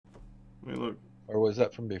Let me look. Or was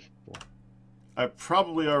that from before? I've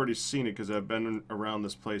probably already seen it because I've been around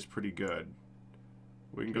this place pretty good.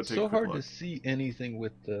 We can go It's take a so quick hard look. to see anything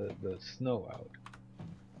with the snow out.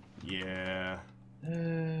 Yeah.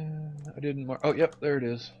 I didn't mark. Oh, yep, there it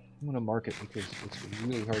is. I'm gonna mark it because it's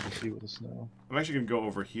really hard to see with the snow. I'm actually going to go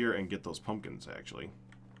over here and get those pumpkins, actually.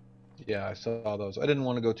 Yeah, I saw those. I didn't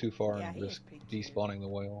want to go too far Yeah, and he is risk pretty cute. despawning the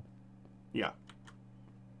whale. Yeah.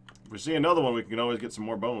 If we see another one, we can always get some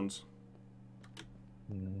more bones.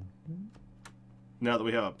 Mm-hmm. Now that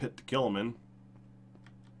we have a pit to kill them in.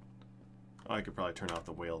 Oh, I could probably turn off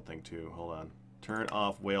the whale thing, too. Hold on. Turn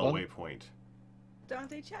off whale waypoint. Don't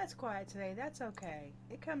think chat's quiet today. That's okay.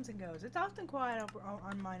 It comes and goes. It's often quiet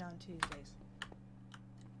on mine on Tuesdays.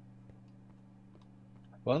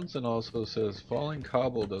 Bunsen also says falling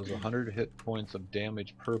cobble does 100 hit points of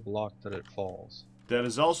damage per block that it falls. That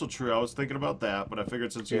is also true. I was thinking about that, but I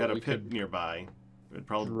figured since you had a pit nearby, it's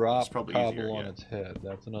probably cobble easier. on its head.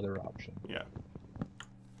 That's another option. Yeah.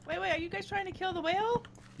 Wait, are you guys trying to kill the whale?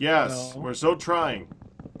 Yes, No. we're so trying.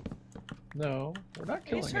 No, we're not I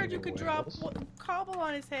killing just heard any you could whales. drop cobble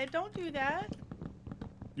on his head. Don't do that.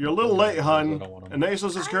 You're a little late, hun. And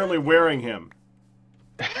Asos is currently wearing him.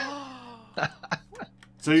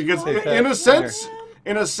 So you can, in a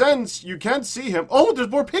sense, you can see him. Oh, there's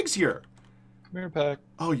more pigs here. Come here, Pack.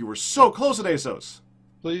 Oh, you were so close at Asos.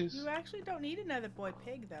 Please. You actually don't need another boy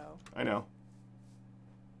pig, though. I know.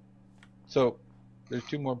 So, there's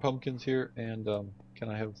 2 more pumpkins here, and can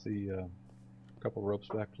I have the couple ropes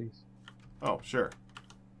back, please? Oh, sure.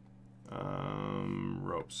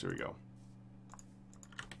 Ropes. Here we go.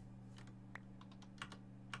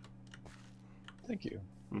 Thank you.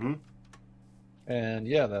 Mm-hmm. And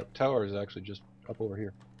yeah, that tower is actually just up over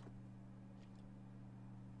here.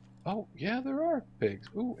 Oh, yeah, there are pigs.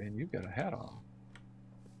 Ooh, and you've got a hat on.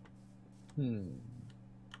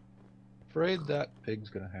 Afraid that pig's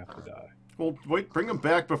gonna have to die. Well, wait, bring him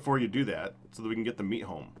back before you do that, so that we can get the meat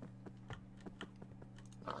home.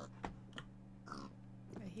 I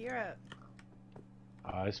hear it.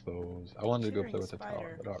 I suppose. I wanted to go play with the Spider.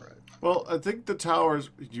 tower, but alright. Well, I think the towers...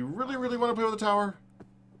 Do you really, really want to play with the tower?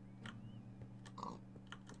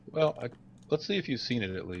 Well, let's see if you've seen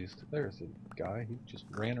it at least. There's the guy. He just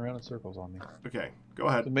ran around in circles on me. Okay, go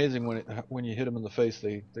ahead. It's amazing when you hit them in the face,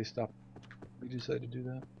 they stop. We decide to do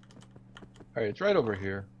that. Alright, it's right over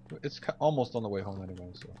here. It's almost on the way home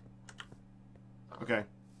anyway, so. Okay.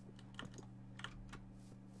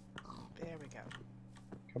 There we go.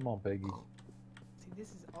 Come on, Peggy. See, this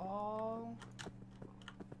is all...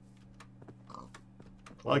 I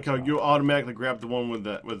like how you automatically grab the one with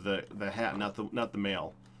the hat, not the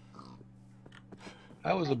male.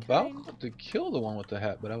 I was about to kill the one with the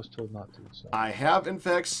hat, but I was told not to. So. I have in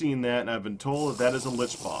fact seen that, and I've been told that is a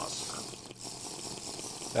lich boss.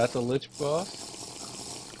 That's a lich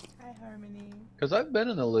boss? Hi, Harmony. Because I've been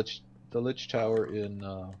in the lich tower in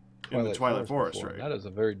the Twilight Forest, before, right? That is a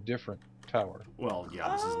very different tower. Well, yeah,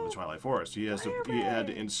 this isn't the Twilight Forest. He had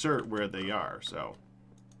to insert where they are, so.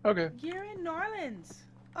 Okay. You're in New Orleans.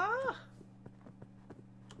 Oh.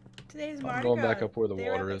 Today's Mardi I'm going Gras. back up where the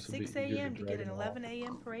They're water up is. at 6 a.m. to get an 11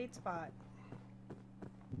 a.m. parade spot.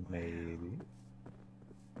 Maybe.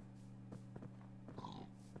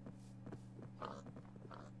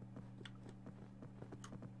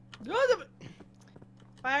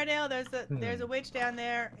 Firedale, there's a witch down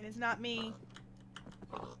there, and it's not me.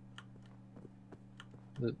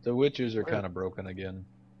 The witches are kind of broken again.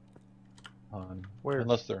 Where?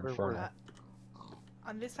 Unless they're infernal.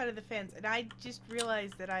 On this side of the fence, and I just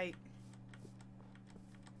realized that I...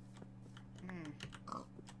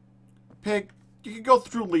 Pig, you can go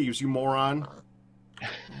through leaves, you moron.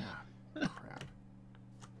 Crap.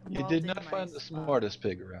 You did not find the smartest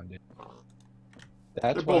pig around here.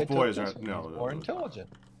 That's They're why both boys, aren't? He's No, more intelligent.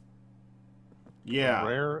 Yeah.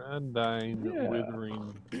 Rare and dying,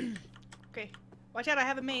 withering. Okay, watch out! I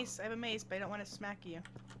have a mace. But I don't want to smack you.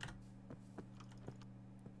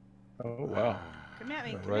 Oh wow! Come at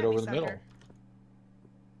me! Right Come at over me, the middle. sucker.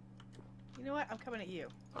 You know what? I'm coming at you.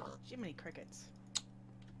 Jiminy crickets!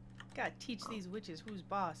 Gotta teach these witches who's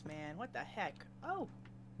boss, man. What the heck? Oh,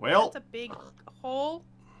 well, that's a big hole.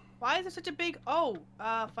 Why is there such a big? Oh,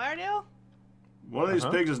 Firedale. One of these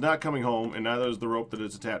pigs is not coming home, and neither is the rope that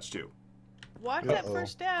it's attached to. Watch that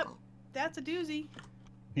first step. That's a doozy.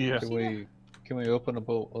 Yeah. Can we open up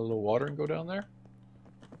a little water and go down there?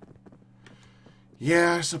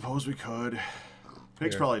 Yeah, I suppose we could.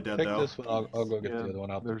 Pig's probably dead, though. This one. I'll go get the other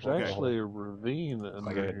one out. There's actually a ravine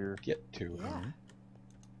under here. Get to yeah.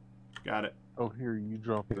 Got it. Oh, here, you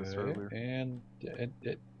dropped this earlier. And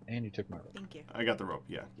And you took my rope. Thank you. I got the rope,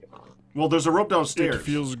 yeah. Well, there's a rope downstairs. It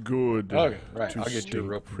feels good Okay, right. to I'll get you a stay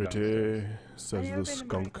rope from pretty, downstairs. says I've the never been to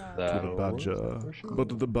skunk America. to the That badger. was for sure.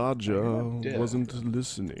 But the badger You're not dead. wasn't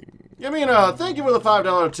listening. Yamina, thank you for the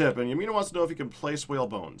 $5 tip. And Yamina wants to know if you can place whale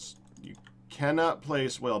bones. You cannot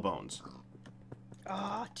place whale bones.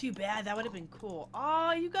 Oh, too bad. That would have been cool.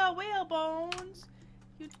 Oh, you got whale bones.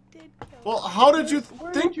 You did kill Well, me. how did you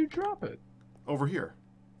Where think? did you drop it? Over here.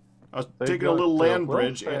 I was They taking a got, little land well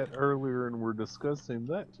bridge. fat And... earlier, and we're discussing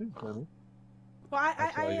that too, honey. Well, I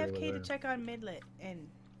That's why you were AFK'd to there. check on Midlet, and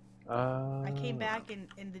I came back and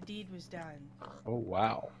the deed was done. Oh,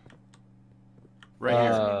 wow. Right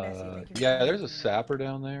here. Messy, make it Yeah, fun. there's a sapper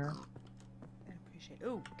down there. I appreciate.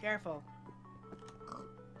 Ooh, careful.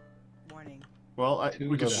 Warning. Well, Two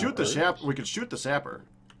we could shoot the sappers. We could shoot the sapper.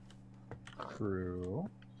 True.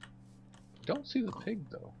 Don't see the pig,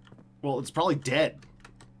 though. Well, it's probably dead.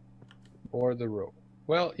 Or the rope.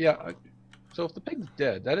 Well, yeah. So if the pig's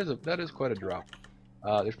dead, that is quite a drop.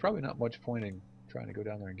 There's probably not much point in trying to go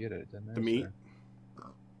down there and get it. Then The meat.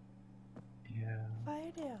 Yeah.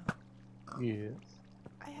 Firedale. Yes.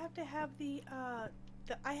 I have to have the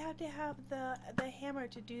hammer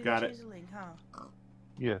to do Got the it. chiseling, huh?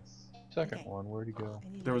 Yes. Second Okay. one. Where'd he go? I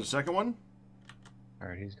need There was a second one. All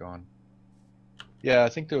right, he's gone. Yeah, I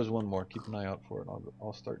think there was one more. Keep an eye out for it.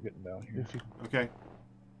 I'll start getting down here. If you, Okay.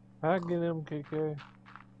 I get him, KK.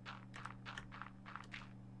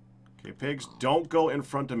 Okay, pigs, don't go in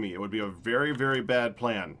front of me. It would be a very, very bad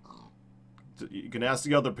plan. You can ask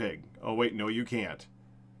the other pig. Oh, wait, no, you can't.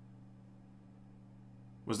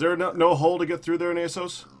 Was there no hole to get through there in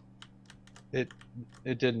ASOS? It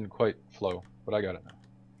didn't quite flow, but I got it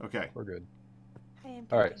now. Okay. We're good. I am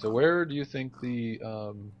All right. thinking. So where do you think the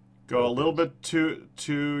Go a little bit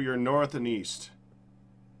to your north and east.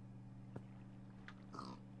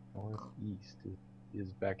 northeast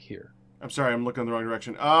is back here? I'm sorry, I'm looking in the wrong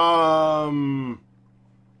direction.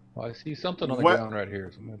 Well, I see something on the What- ground right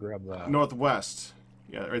here, so I'm gonna grab that. Northwest.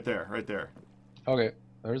 Yeah, right there, right there. Okay,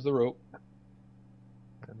 there's the rope.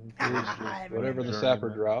 And I it is just remember. Whatever the journeyman. sapper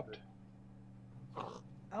dropped.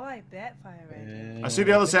 Oh, I bet fire red. And I see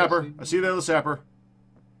the other think sapper. I see the other sapper.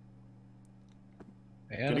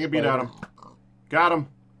 and Getting a beat at him. Got him.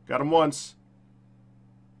 Got him once.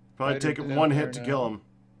 Probably Spider take down one there hit to now. kill him.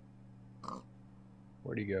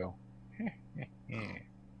 Where'd he go? Dead.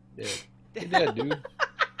 You're dead, dude.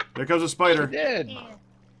 There comes a You're spider. dead. Yeah.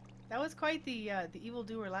 That was quite the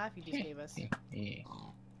evildoer laugh you just gave us.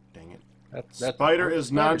 Dang it. That's Spider where'd the is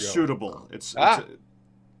spider go? non-shootable. It's Ah!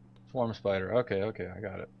 Swarm spider. Okay, I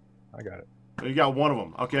got it. you got one of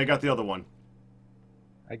them. Okay, I got the other one.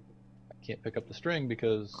 I can't pick up the string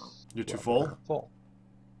because You're too well, full? I'm full.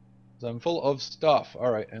 'Cause I'm full of stuff.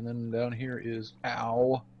 All right, and then down here is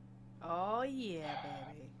ow, Oh yeah,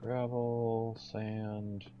 baby. gravel,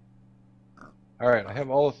 sand. All right, I have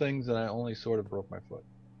all the things, and I only sort of broke my foot.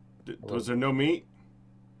 Was there no meat?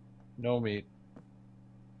 No meat,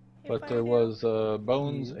 Hey, but there Firedale, was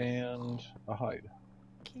bones and a hide.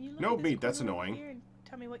 Can you look No at this meat, that's corner over annoying. here and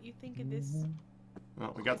tell me what you think of this.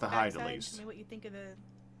 Well, we got the this hide at backside? least. Tell me what you think of the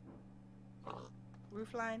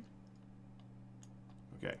roof line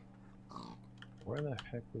Okay. Where the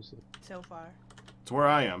heck was it? so far. It's where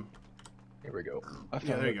I am. Here we go. I Yeah,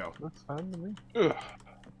 found there it. you go. That's fine to me. Ugh.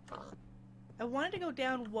 I wanted to go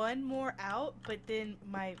down one more out, but then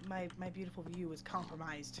my beautiful view was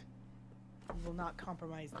compromised. We will not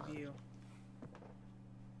compromise the view.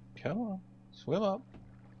 Come on, swim up.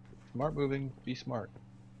 Smart moving. Be smart.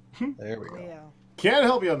 There we go. Yeah. Can't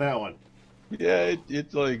help you on that one. Yeah,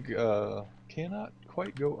 it's like cannot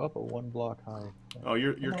quite go up a 1 block high. Oh,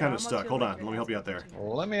 you're Come on, kind I'm of stuck. Hold on, your let me help you out there. house.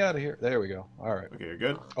 Well, let me out of here. There we go. All right. Okay, you're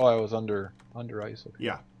good. Oh, I was under ice. Okay.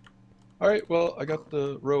 Yeah. All right. Well, I got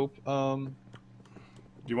the rope.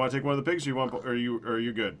 Do you want to take one of the pigs, or you want, or are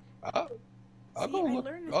you good? I'll See, go I look.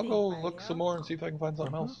 learned a I'll thing, go Mario. look some more and see if I can find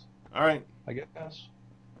something else. All right, I guess.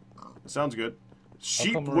 sounds good.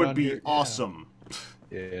 Sheep come would around be here, yeah. awesome.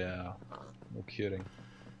 Yeah. No kidding.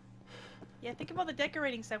 Yeah, think of all the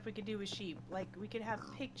decorating stuff we could do with sheep. Like, we could have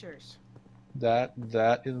pictures. That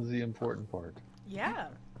is the important part. Yeah.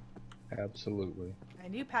 Absolutely. I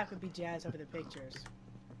knew Pac would be jazzed over the pictures.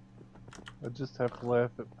 I just have to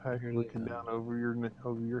laugh at Pack Here looking they down over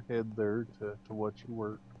your head there to watch you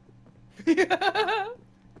work.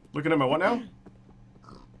 Looking at my what now?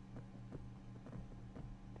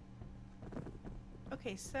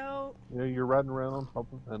 Okay, so You know, you're riding around on top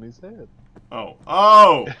of Honey's head. Oh,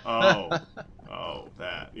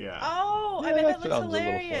 that, yeah. oh, I Yeah, bet that that looks sounds a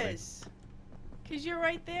little funny. hilarious. Cause you're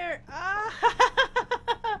right there.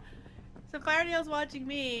 Ah. So Firedale's watching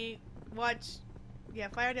me watch Yeah,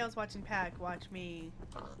 Firedale's watching Pack. Watch me.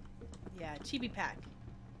 Yeah, Chibi Pack.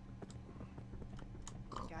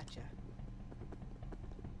 Gotcha.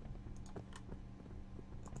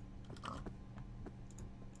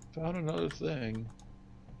 Found another thing.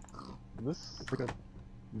 This Like a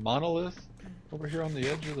monolith over here on the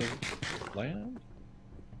edge of the land.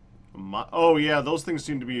 Oh yeah, those things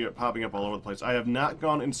seem to be popping up all over the place. I have not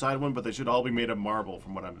gone inside one, but they should all be made of marble,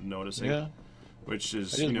 from what I'm noticing. Yeah. Which I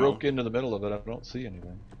is, just you know, broke into the middle of it. I don't see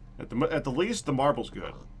anything. at the least, the marble's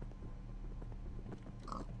good.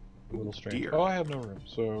 A little strange. Dear. Oh, I have no room.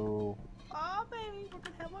 So Oh, baby, we're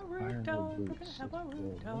gonna have a roof ironwood done. We're boots. gonna have a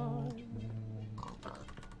roof done.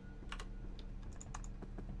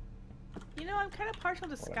 You know, I'm kind of partial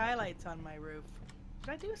to skylights on my roof.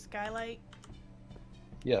 Should I do a skylight?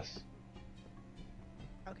 Yes.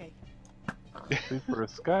 Okay. see, for a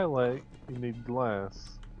skylight, you need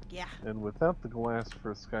glass, Yeah. and without the glass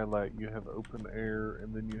for a skylight, you have open air,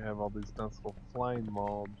 and then you have all these nice little flying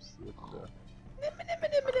mobs. That,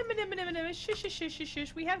 Shush, shush, shush, shush,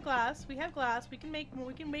 shush. We have glass. We have glass. We can make more.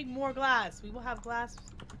 We can make more glass. We will have glass.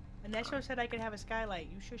 Anesho said I could have a skylight.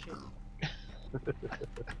 You shush it.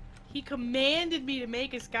 He commanded me to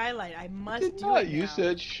make a skylight. I must Did do not. it You now.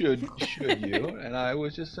 said should you, and I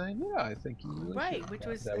was just saying yeah. I think you really Right, should. which That-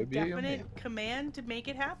 was that a would be definite amazing. command to make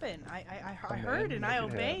it happen. I Command heard to and make I it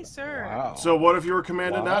obey, happen. sir. Wow. So what if you were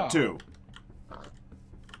commanded Wow. not to?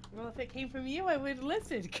 Well, if it came from you, I would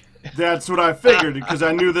listen. That's what I figured, because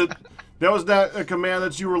I knew that that was not a command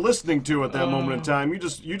that you were listening to at that moment in time. You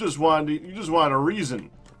just wanted a reason.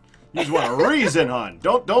 You just want a reason, hon.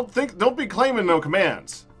 Don't be claiming no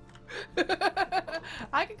commands.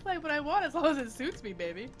 I can claim what I want as long as it suits me,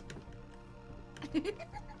 baby.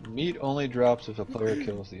 Meat only drops if a player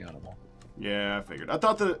kills the animal. Yeah, I figured. I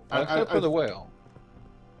thought that. Except for the whale.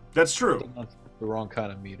 That's true. That's the wrong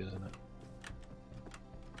kind of meat, isn't it?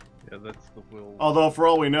 yeah, that's the will. Although, for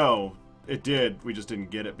all we know, it did. We just didn't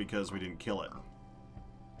get it because we didn't kill it.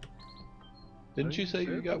 Didn't you say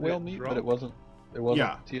you said got that whale it meat, but dropped. it wasn't? It wasn't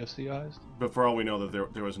Yeah. TFCized. But for all we know,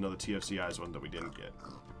 that there was another TFCI's one that we didn't get.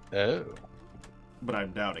 Oh. But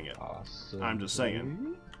I'm doubting it. Awesome. I'm just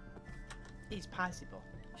saying. It's possible.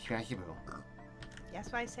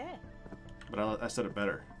 That's what I said. But I said it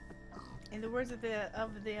better. In the words of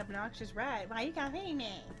the obnoxious rat, why you copying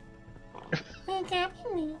me?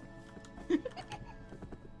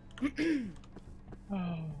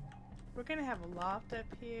 We're gonna have a loft up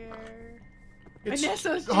here.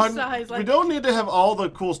 Vanessa's just hon, sighs we like, don't need to have all the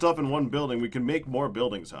cool stuff in one building. We can make more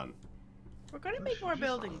buildings, hon. we're gonna make more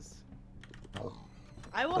buildings. Oh.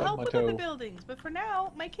 I will Stub help my with other toe. buildings, but for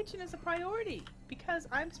now, my kitchen is a priority because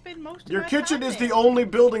I'm spending most of Your my kitchen time is the there. only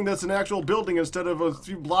building that's an actual building instead of a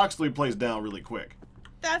few blocks that we place down really quick.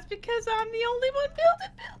 That's because I'm the only one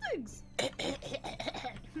building buildings.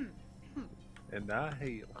 And I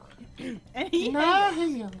hail. And he he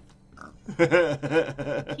Don't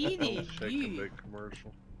did shake a you. big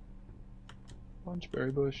commercial.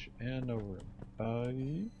 Punchberry bush and no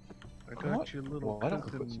room. I got What? you a little Why don't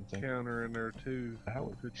we put cooking something- counter in there too. That I'll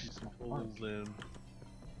would put you some be tools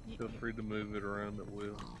in. Feel free to move it around at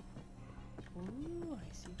will. Ooh,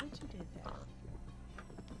 I see what you did there.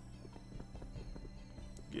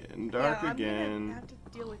 Getting dark yeah, I'm again. gonna have to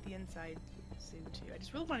deal with the inside soon too. I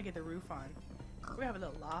just really want to get the roof on. We have a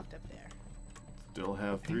little loft up there. Still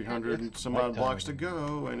have 300 and some odd blocks to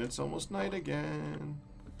go, and it's almost night again.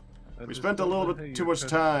 I We just spent a don't little know bit how too you're much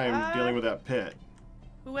cutting- time dealing with that pit.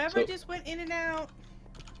 Whoever So- just went in and out.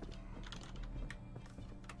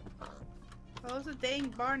 Close the dang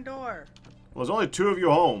barn door. Well, there's only 2 of you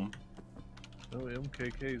home. Oh,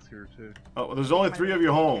 MKK's here too. Oh, well, there's only My 3 of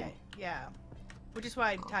you home. okay, yeah. Which is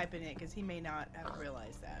why I'm typing it, because he may not have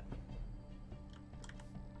realized that.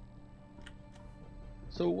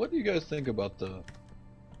 So what do you guys think about the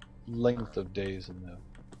length of days in the...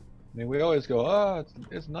 I mean, we always go,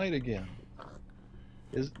 it's night again.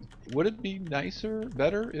 Would it be nicer,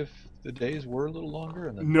 better, if the days were a little longer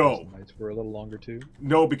and then No. the nights were a little longer too?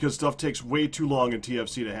 No, because stuff takes way too long in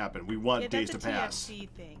TFC to happen. We want Yeah, days that's to a pass. TFC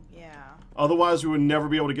thing, yeah. Otherwise, we would never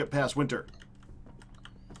be able to get past winter.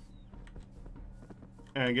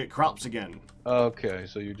 And get crops again. Okay,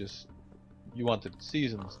 so you want the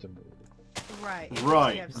seasons to move. Right. it's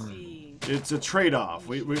Right. TFC. It's a trade-off.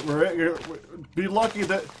 We'd be lucky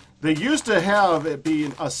that they used to have it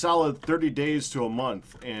be a solid 30 days to a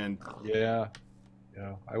month, and Yeah.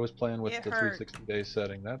 I was playing with It the hurt. 360-day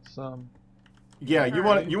setting. That's yeah, you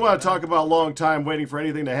want to talk about long time waiting for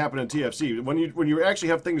anything to happen in TFC. When you actually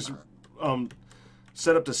have things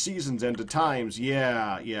set up to seasons and to times,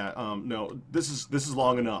 no, this is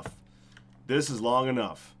long enough. This is long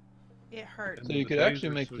enough. It hurts. So you The could days actually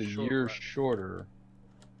are make so the short, years right? shorter,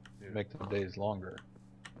 Yeah. make the days longer.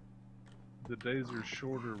 The days are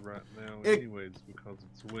shorter right now, It- anyways, because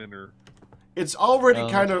it's winter. It's already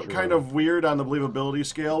That's kind true. of weird on the believability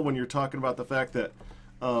scale when you're talking about the fact that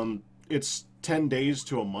it's 10 days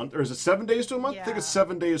to a month, or is it 7 days to a month? I think it's Yeah.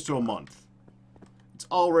 7 days to a month. It's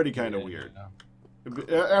already kind of Yeah.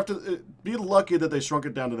 weird. Be lucky that they shrunk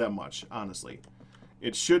it down to that much. Honestly,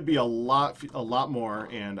 it should be a lot more,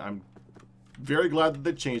 and I'm very glad that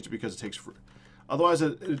they changed it because it takes. Otherwise,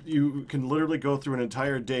 you can literally go through an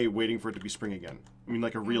entire day waiting for it to be spring again. I mean,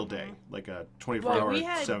 like a real day, like a 24-hour we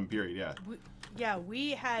had- 7 period. Yeah.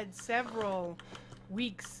 We had several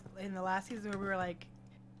weeks in the last season where we were like,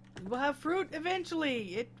 we will have fruit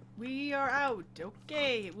eventually. We are out.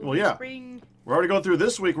 Okay. It will Well, be yeah. spring. We're already going through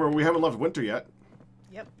this week where we haven't left winter yet.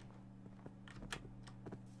 Yep.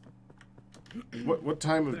 What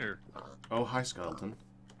time of? There. Oh, hi, Skeleton.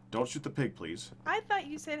 Don't shoot the pig, please. I thought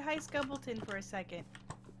you said hi, Scubbleton, for a second.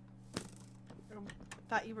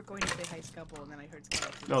 Thought you were going to say hi, Scubble, and then I heard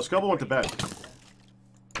Skeleton. No, Scubble went to bed.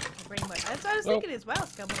 My brain went. That's what I was thinking as well,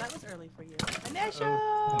 Scubble. That was early for you. Anesha!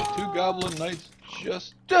 And 2 goblin knights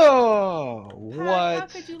just. Oh, How what?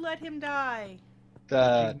 could you let him die?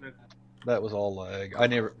 That was all lag. I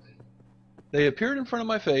never. They appeared in front of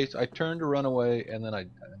my face. I turned to run away, and then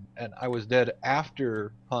I was dead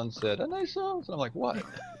after Han said, "And I saw." So I'm like, what?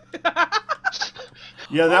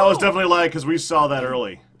 Yeah, that was definitely lag because we saw that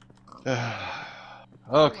early.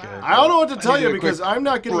 Okay. I don't know what to tell need you a because quick I'm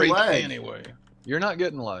not getting break lag. anyway. You're not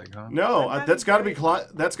getting lag, huh? No, I'm that's got to be having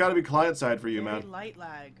that's got to be client side for you, Very man. light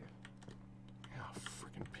lag. Oh,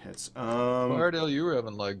 freaking pits. Fardale, you were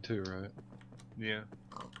having lag too, right? Yeah.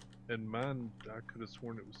 And mine, I could have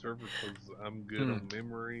sworn it was server because I'm good on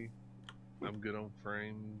memory. I'm good on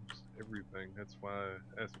frames, everything. That's why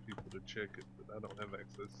I asked people to check it, but I don't have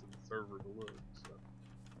access to the server to look. So.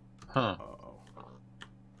 Huh. Uh-oh.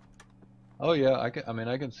 Oh yeah, I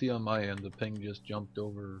can see on my end the ping just jumped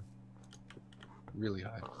over really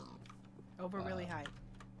high. Over really high.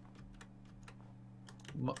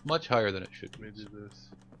 Much higher than it should be. Let me do this.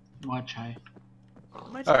 Watch high.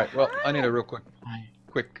 Much All right. Well, I higher. need a real quick High.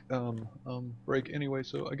 break anyway.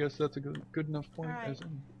 So I guess that's a good enough point. All right. As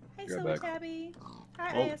in, Hey, You're Silly back. Tabby.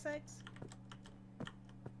 Hi, Oh. ASX.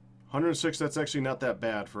 106. That's actually not that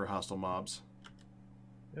bad for hostile mobs.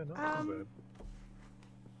 Yeah, not too bad.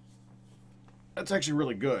 That's actually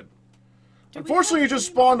really good. Do we Unfortunately, you have just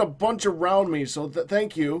any- spawned a bunch around me, so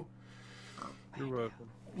thank you. You're welcome.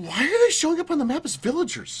 Why are they showing up on the map as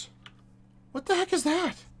villagers? What the heck is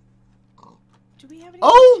that? Do we have any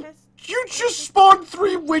Oh! chests? You just spawned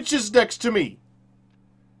 3 witches next to me!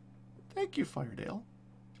 Thank you, Firedale.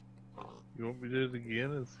 You want me to do it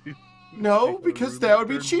again and see? No, Take the because room that would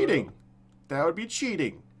be turn cheating. blue? That would be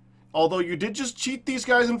cheating. Although you did just cheat these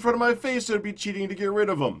guys in front of my face, it would be cheating to get rid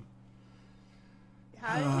of them.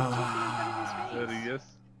 How did he keep it in front of his Daddy, face?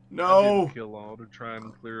 yes. I No. did kill all to try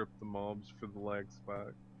and clear up the mobs for the lag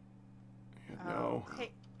spike. No.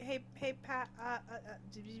 Hey, Pat.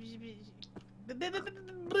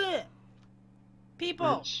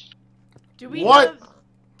 People, Rich. do we What? have?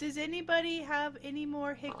 Does anybody have any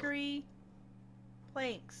more hickory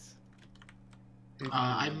planks?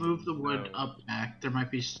 I moved the wood No. up back. There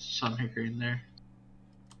might be some hickory in there.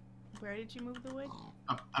 Where did you move the wood?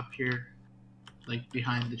 Up here. Like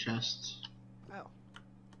behind the chests. Oh.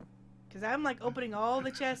 Because I'm like opening all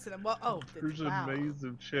the chests and I'm There's wow. a maze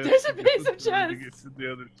of chests. There's a to maze go of through to get chests. to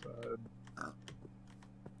the other side.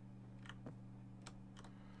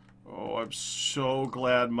 Oh, I'm so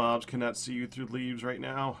glad mobs cannot see you through leaves right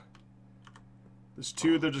now. There's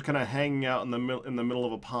 2, they're just kind of hanging out in the middle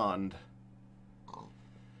of a pond.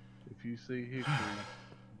 If you see hickory,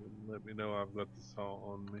 then let me know. I've got the saw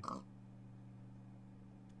on me.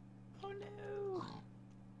 Oh no.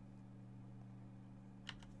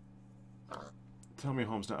 Tell me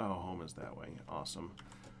home's not. Oh, home is that way. Awesome.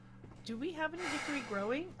 Do we have any hickory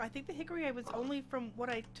growing? I think the hickory was only from what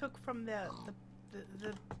I took from the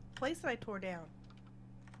place that I tore down.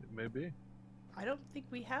 It may be. I don't think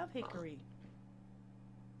we have hickory.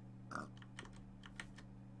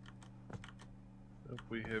 If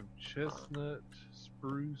we have chestnut,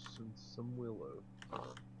 spruce, and some willow.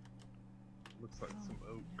 Looks like some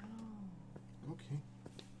oak. No.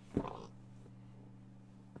 Okay.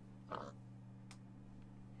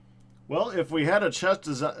 Well, if we had a chest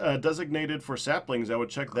designated for saplings, I would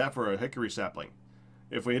check that for a hickory sapling.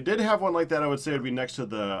 If we did have one like that, I would say it would be next to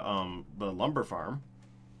the lumber farm.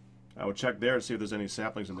 I would check there and see if there's any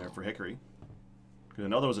saplings in there for hickory. Because I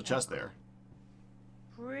know there was a chest there.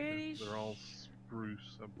 Pretty They're all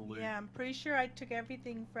spruce, I believe. Yeah, I'm pretty sure I took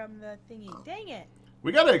everything from the thingy. Dang it!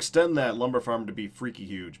 We gotta extend that lumber farm to be freaky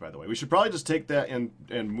huge, by the way. We should probably just take that and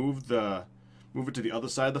move it to the other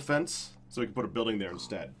side of the fence so we can put a building there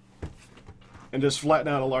instead. And just flatten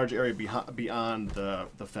out a large area beyond the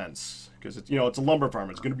fence. Because it's, it's a lumber farm.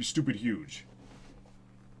 It's gonna be stupid huge.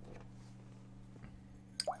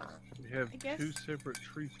 We have I guess- 2 separate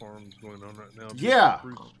tree farms going on right now. Yeah.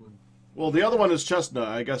 Spruce one. Well, the other one is chestnut.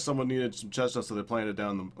 I gued someone needed some chestnut, so they planted it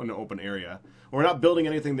down in the open area. We're not building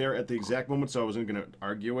anything there at the exact moment, so I wasn't going to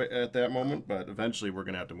argue it at that moment, but eventually we're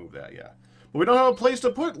going to have to move that, yeah. But we don't have a place to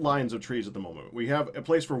put lines of trees at the moment. We have a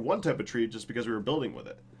place for one type of tree just because we were building with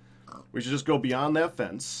it. We should just go beyond that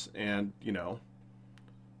fence and,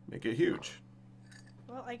 make it huge.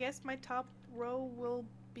 Well, I guess my top row will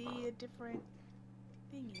be a different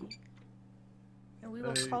thingy. And we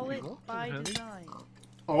will call you it want by some honey? design.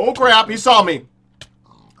 Oh, crap, he saw me!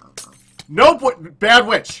 Nope, bad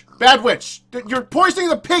witch! Bad witch! You're poisoning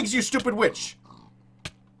the pigs, you stupid witch!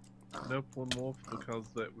 Nope, one wolf, because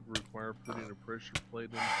that would require putting a pressure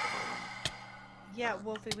plate in. Yeah,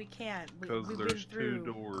 Wolfie, we can't. Because We've there's been 2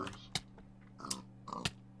 through. doors.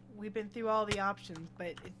 We've been through all the options,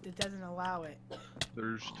 but it doesn't allow it.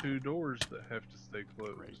 There's 2 doors that have to stay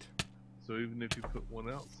closed. Great. So even if you put one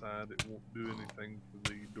outside, it won't do anything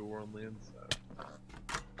for the door on the inside.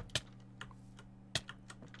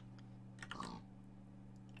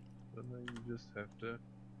 So then you just have to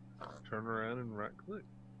turn around and right click.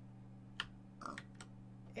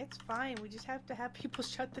 It's fine. We just have to have people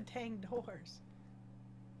shut the dang doors.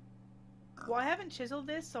 Well, I haven't chiseled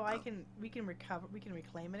this, so we can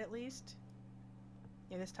reclaim it at least.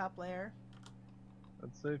 Yeah, this top layer.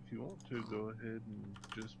 I'd say if you want to, go ahead and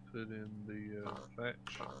just put in the thatch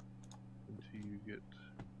until you get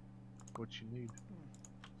what you need.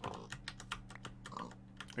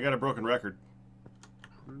 I got a broken record.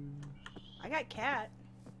 I got cat.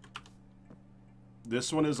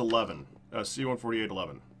 This one is 11.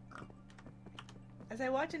 C14811. As I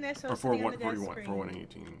watch an SO Or sitting on the 41, desk 41, screen,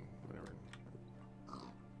 4118, whatever.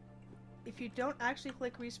 if you don't actually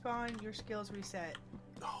click respawn, your skills reset.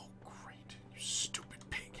 Oh, great. You stupid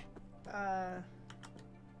pig.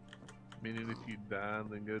 Meaning if you die and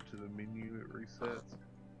then go to the menu, it resets.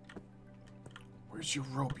 Where's your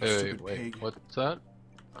rope, you Hey, stupid wait, pig? what's that?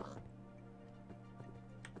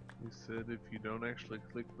 He said if you don't actually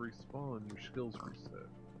click respawn, your skills reset.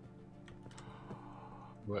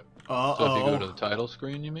 What? Uh-oh. So if you go to the title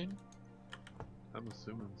screen, you mean? I'm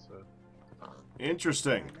assuming so.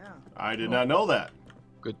 Interesting. I know. I did not know that.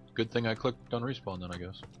 Good thing I clicked on respawn then, I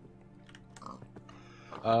guess.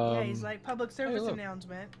 Yeah, he's like public service look.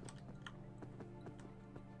 announcement.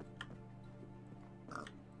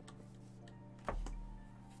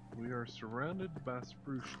 We are surrounded by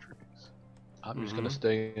spruce trees. I'm just gonna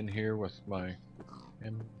stay in here with my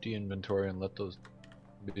empty inventory and let those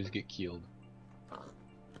bees get killed.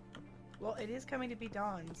 Well, it is coming to be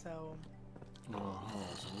dawn, so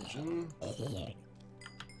Resolution. The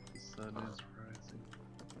sun is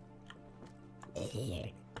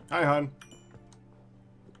rising. Hi, hon.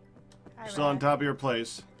 hi, Still on Rat. top of your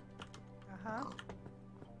place. Uh-huh.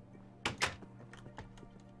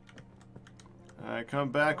 I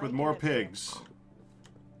come back Oh, with I more get it. pigs.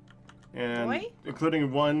 And Boy?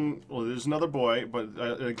 including one, well, there's another boy, but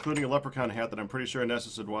including a leprechaun hat that I'm pretty sure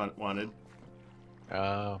Nessus had wanted.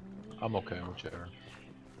 I'm okay, whichever.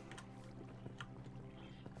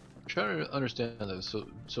 I'm trying to understand this.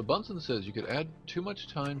 So Bunsen says you could add too much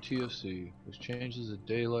time TFC, which changes the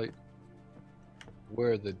daylight,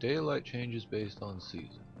 where the daylight changes based on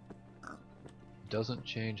season. Doesn't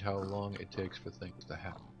change how long it takes for things to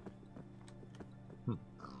happen.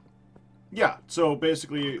 Yeah, so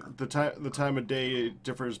basically the time of day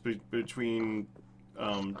differs between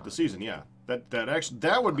the season. Yeah,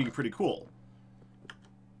 that would be pretty cool.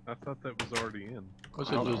 I thought that was already in. Oh, I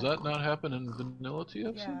so don't does know. that not happen in vanilla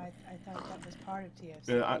TFC? Yeah, I thought that was part of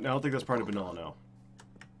TFC. I don't think that's part of vanilla now.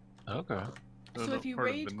 Okay. No, So not if you part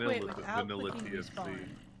of rage vanilla, quit but without vanilla clicking TFC. respawn,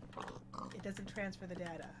 it doesn't transfer the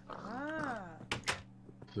data. Ah.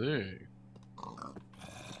 See.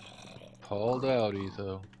 Pauled out,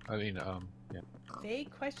 Etho. I mean, yeah. Vague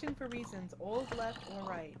question for reasons. Old left or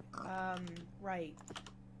right? Right.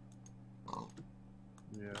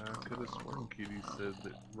 Yeah, I could have sworn Kitty said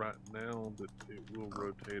that right now that it will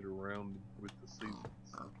rotate around with the seasons.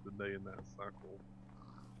 The day in that cycle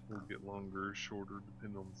will get longer or shorter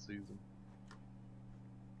depending on the season.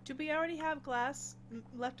 Do we already have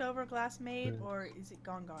leftover glass made, or is it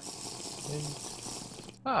gone?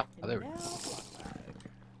 Ah, there we Now, go. block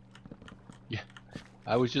bag.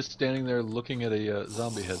 I was just standing there looking at a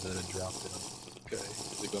zombie head that had dropped in.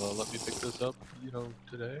 gonna let me pick this up, you know,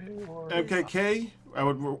 today or? MKK, I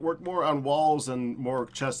would work more on walls and more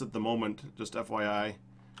chests at the moment. Just FYI,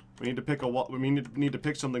 we need to pick a wall. We need to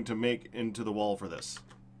pick something to make into the wall for this.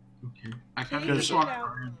 Okay. I kind Can of you just figure want it out?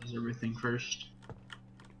 to organize everything first.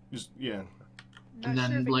 Just yeah, And Not sure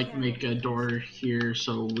then, if it like, can. make a door here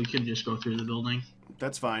so we can just go through the building.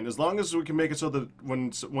 that's fine as long as we can make it so that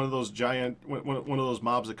when one of those one of those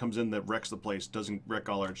mobs that comes in that wrecks the place doesn't wreck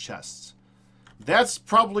all our chests. That's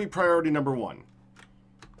probably priority number 1.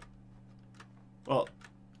 Well,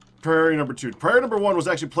 priority number 2. Priority number 1 was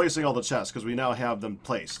actually placing all the chests because we now have them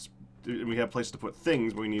placed. We have places to put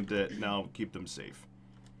things, but we need to now keep them safe.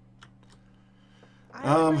 I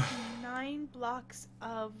have like 9 blocks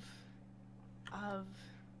of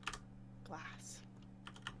glass.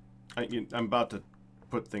 I'm about to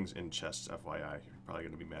put things in chests, FYI. You're probably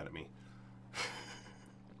going to be mad at me.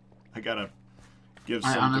 I gotta give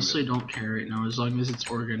some... I honestly don't care right now, as long as it's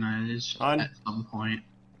organized Hon? at some point.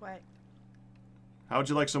 What? How would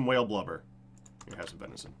you like some whale blubber? Here, have some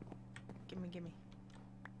venison. Gimme.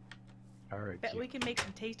 All right. Bet we can make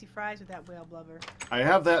some tasty fries with that whale blubber. I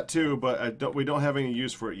have that too, but we don't have any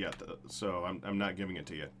use for it yet, so I'm not giving it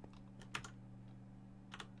to you.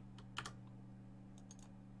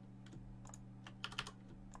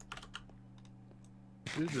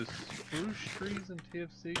 Do the spruce trees in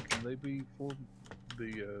TFC, can they be for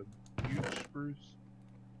the huge spruce?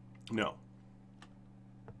 No.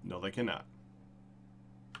 No, they cannot.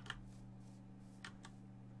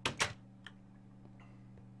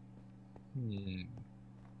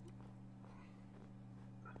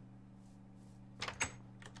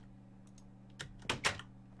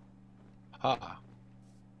 Ha.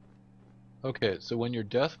 Okay, so when your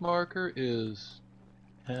death marker is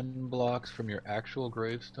 10 blocks from your actual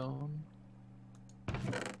gravestone,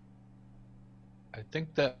 I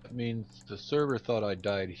think that means the server thought I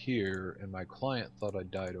died here, and my client thought I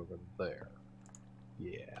died over there.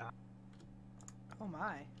 Yeah. Oh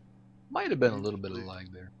my. Might have been a little bit of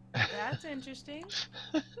lag there. That's interesting.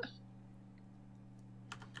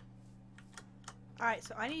 Alright,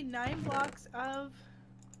 so I need 9 blocks of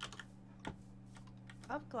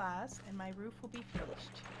glass, and my roof will be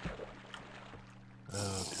finished.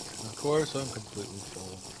 Okay. Of course, I'm completely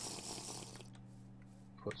full.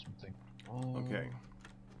 Put something on. Okay.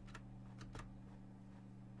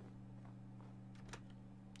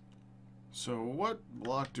 So what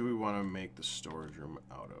block do we want to make the storage room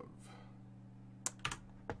out of?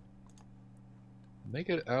 Make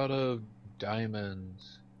it out of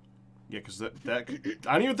diamonds. Yeah, because I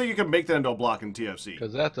don't even think you can make that into a block in TFC.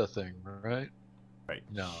 Because that's a thing, right? Right.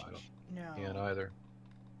 No, I don't. No. Can't either.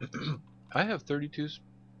 I have 32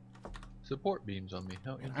 support beams on me.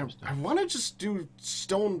 How interesting. I want to just do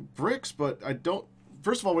stone bricks, but I don't...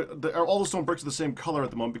 First of all, all the stone bricks are the same color at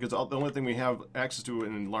the moment because the only thing we have access to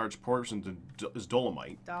in large portions is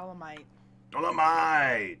dolomite. Dolomite.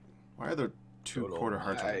 Dolomite! Why are there 2 quarter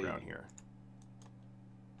hearts on the ground here?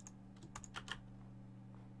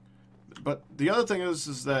 But the other thing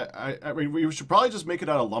is that I mean we should probably just make it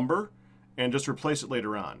out of lumber and just replace it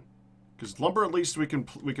later on, because lumber at least we can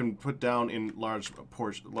put down in large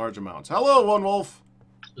amounts. Hello, One Wolf.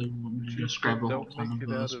 So you want me to just grab a whole Don't ton make of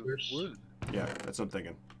it out glass of first? wood. Yeah, that's what I'm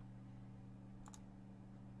thinking.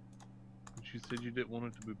 But you said you didn't want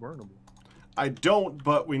it to be burnable. I don't,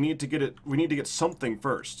 but we need to get it. We need to get something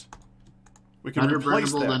first. We can Better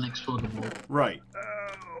replace burnable that. than explodable. Right.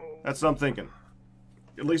 Oh. That's what I'm thinking.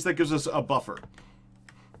 At least that gives us a buffer.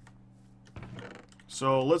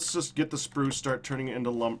 So let's just get the spruce, start turning it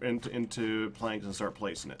into planks, and start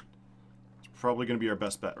placing it. It's probably going to be our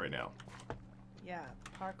best bet right now. Yeah,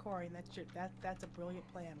 parkour, and that's a brilliant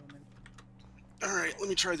plan, woman. All right, let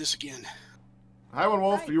me try this again. Hi, One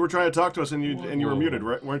Wolf. Hi. You were trying to talk to us, and you were muted,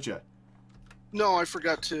 weren't you? No, I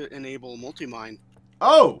forgot to enable multi-mine.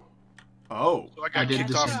 Oh. Oh. So I I got did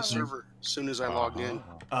kicked the off same the thing. server as soon as I logged in.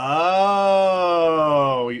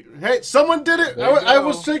 Oh. Hey, someone did it. There you I go.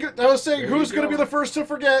 was saying, There who's you going to be go. the first to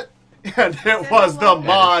forget? And it Said was the hello,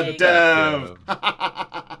 mod Jake. dev.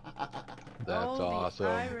 That's Holy awesome.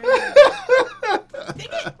 pirate. Dang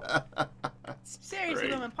it! Seriously,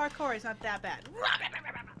 great. woman, parkour is not that bad.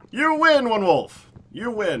 You win, One Wolf.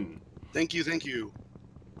 You win. Thank you, thank you.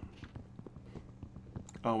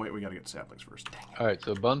 Oh, wait, we got to get saplings first. Alright,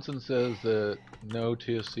 so Bunsen says that no,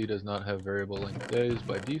 TFC does not have variable length days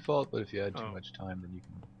by default, but if you add too Oh. much time, then you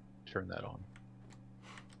can turn that on.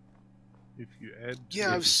 If you add.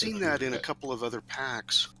 Yeah, I've seen that in a couple of other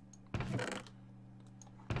packs.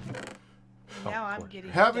 Now I'm course.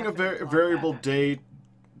 getting Having a definite long variable back. day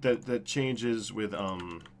that changes with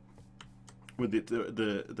with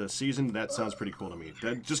the season, that sounds pretty cool to me.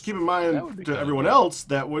 That, just keep in That would mind be to kinda everyone neat. else,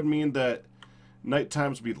 that would mean that night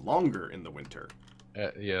times would be longer in the winter.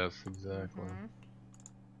 Yes, exactly. Mhm.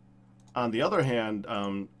 On the other hand,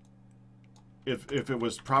 if it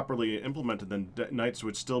was properly implemented, then nights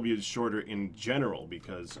would still be shorter in general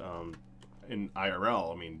because in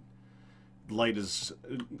IRL, I mean, light is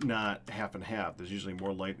not half and half. There's usually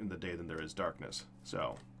more light in the day than there is darkness.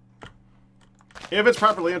 So, if it's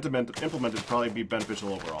properly implemented, it'd probably be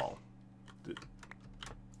beneficial overall.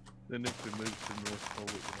 Then if we move to North Pole,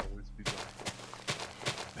 it would always be dark.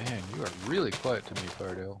 Man, you are really quiet to me,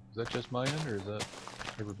 Fardale. Is that just my end, or is that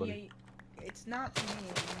everybody? Yeah, it's not to me. You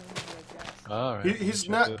need to adjust. All right. He's Is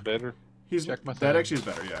not. that better? He's Check my that thing. actually is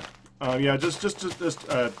better. Yeah. Yeah. Just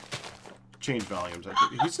change volumes.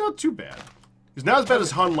 He's not too bad. He's not as bad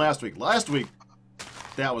as Hun last week. Last week,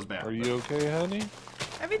 that was bad. Are you okay, honey?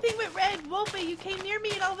 Everything went red. Wolfie, you came near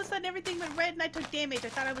me and all of a sudden everything went red and I took damage. I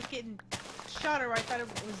thought I was getting shot or I thought it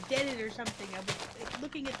was deaded or something. I was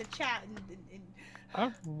looking at the chat and I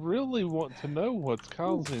really want to know what's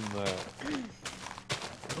causing that.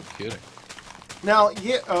 No kidding. Now,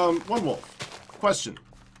 yeah. One Wolf. Question.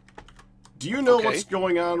 Do you know Okay. what's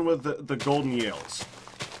going on with the golden Yales?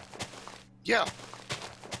 Yeah.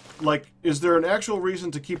 Like, is there an actual reason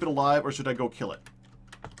to keep it alive, or should I go kill it?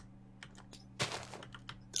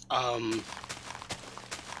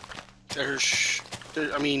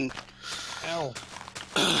 I mean, Ow.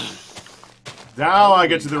 Now I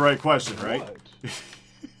get to the right question, right?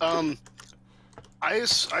 What? I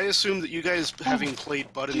assume that you guys, having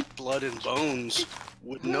played Blood and Bones,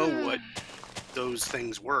 would know what those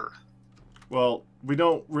things were. Well, we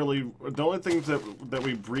don't really. The only things that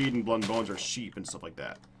we breed in Blood and Bones are sheep and stuff like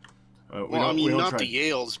that. Well, I we mean, don't not try- the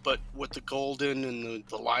Yales, but with the golden and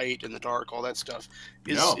the light and the dark, all that stuff.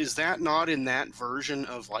 No. Is that not in that version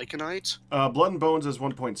of Lycanites? Blood and Bones is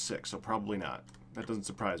 1.6, so probably not. That doesn't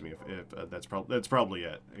surprise me if that's probably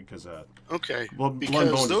it because Okay, Blood and because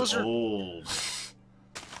Bones those is are old.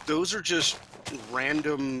 those are just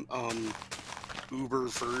random Uber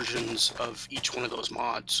versions of each one of those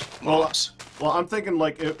mods. Well, Well, I'm thinking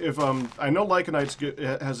like if I know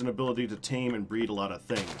Lycanites has an ability to tame and breed a lot of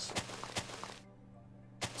things.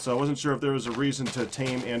 So I wasn't sure if there was a reason to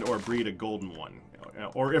tame and or breed a golden one,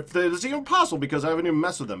 or if it's even possible because I haven't even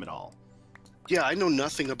messed with them at all. Yeah, I know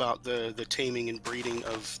nothing about the taming and breeding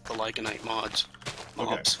of the Lycanite mobs.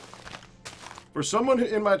 For someone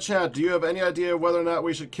in my chat, do you have any idea whether or not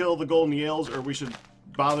we should kill the golden Yales or we should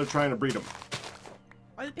bother trying to breed them?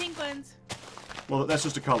 or the pink ones. Well, that's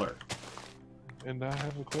just a color. And I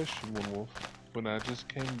have a question, One Wolf. When I just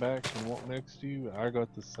came back and walked next to you, I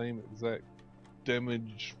got the same exact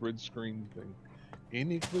damage red screen thing.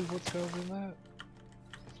 Any clue what's causing that?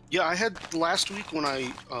 Yeah, I had last week when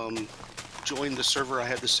I joined the server, I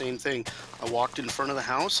had the same thing. I walked in front of the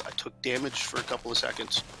house, I took damage for a couple of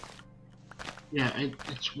seconds. Yeah,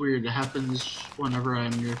 it's weird. It happens whenever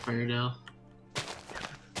I'm near Firedale.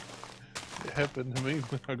 It happened to me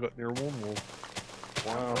when I got near One Wolf.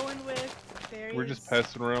 Wow. Going with there We're is just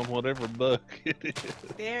passing around whatever bug it is.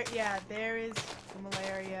 there is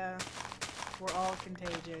malaria. We're all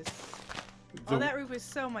contagious. The- Oh, that roof is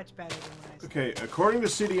so much better than when I started. Okay, according to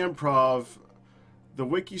CD Improv, the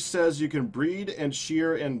wiki says you can breed and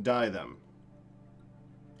shear and dye them.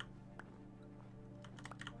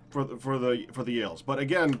 For the Yales, but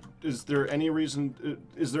again, is there any reason?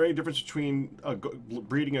 Is there any difference between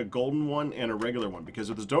breeding a golden one and a regular one? Because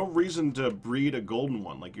if there's no reason to breed a golden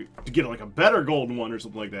one, like to get like a better golden one or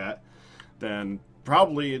something like that, then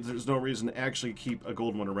probably there's no reason to actually keep a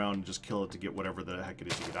golden one around and just kill it to get whatever the heck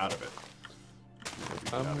it is you get out of it.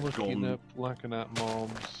 I'm looking up Lycanite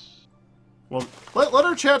mobs. Well, let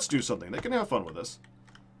our chats do something. They can have fun with us.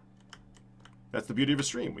 That's the beauty of a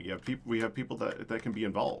stream. We have people that can be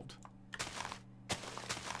involved.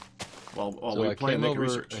 While So we I play and came make over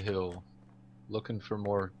research. a hill looking for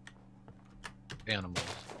more animals.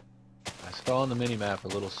 I saw on the mini-map a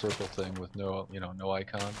little circle thing with no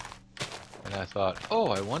icon. And I thought, oh,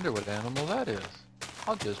 I wonder what animal that is.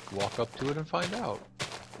 I'll just walk up to it and find out.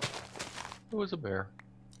 It was a bear.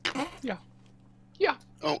 Yeah.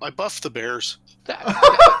 Oh, I buffed the bears.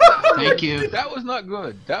 Thank you. That was not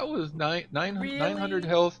good. That was 900 Really?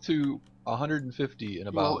 health to 150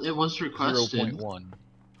 in Well, about it was requested. 0.1.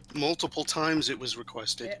 Multiple times it was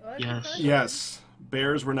requested. It was Yes. because- Yes,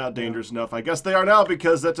 bears were not dangerous enough. I guess they are now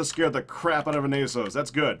because that just scared the crap out of an ASOS.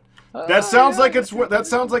 That's good. That sounds like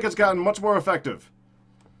it's gotten much more effective.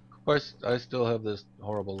 Of course, I still have this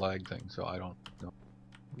horrible lag thing, so I don't know.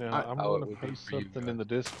 Now, I'm how it going to would be post for you something in the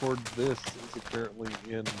Discord. This is apparently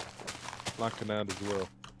in Lycanite as well.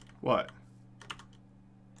 What?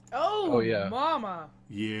 Oh, yeah. mama.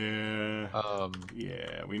 Yeah. Um,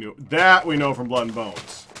 Yeah, we knew that. We know from Blood and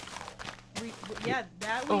Bones. Yeah,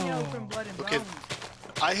 that we know from Blood and Okay. Bones.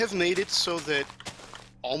 I have made it so that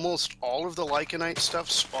almost all of the Lycanite stuff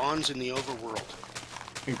spawns in the overworld,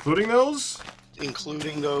 Including those?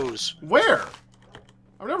 including those. Where?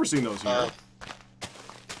 I've never seen those here.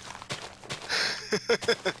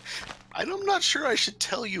 I'm not sure I should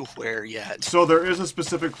tell you where yet. So there is a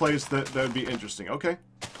specific place that would be interesting. Okay.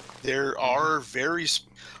 There are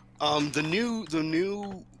the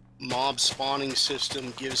new mob spawning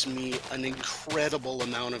system gives me an incredible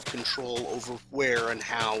amount of control over where and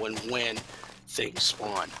how and when things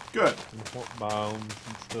spawn. Good. And what biomes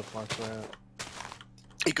and stuff like that.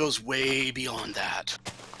 It goes way beyond that.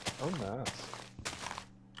 Oh, nice.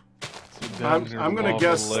 So I'm- down near I'm gonna lava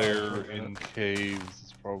guess- lair in caves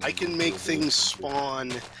is probably I can make where things those-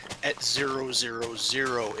 spawn at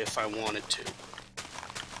 000 if I wanted to.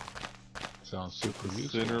 sounds super The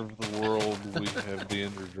useful. center of the world, we have the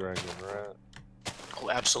Ender Dragon, right? Oh,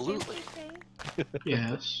 absolutely. Okay.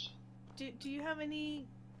 Yes. Do you have any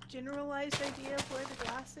generalized idea of where the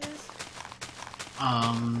glass is?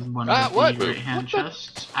 One Ah, of what? the right-hand What the-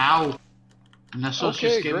 chests. Ow! And that's what's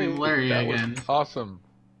just giving great. Larry That again. was awesome.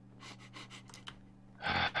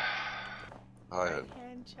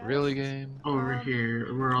 Right-hand chest? Really, game? Over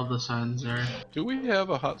here, where all the signs are. Do we have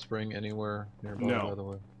a hot spring anywhere nearby, No. by the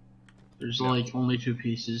way? There's like only 2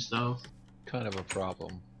 pieces though. Kind of a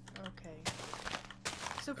problem. Okay.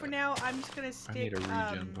 So for now, I'm just gonna I stick. need a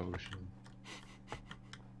regen potion.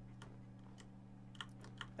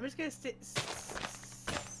 I'm just gonna stick.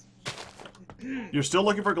 You're still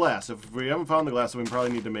looking for glass. If we haven't found the glass, then we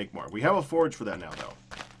probably need to make more. We have a forge for that now, though.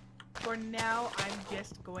 For now, I'm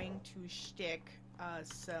just going to stick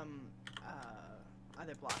some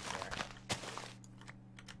other blocks there.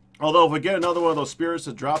 Although, if we get another one of those spirits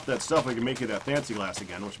to drop that stuff, we can make it that fancy glass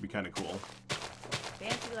again, which would be kind of cool.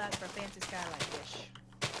 Fancy glass for fancy skylight-ish.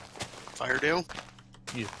 Firedale?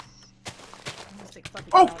 Yes. I'm gonna stick fluffy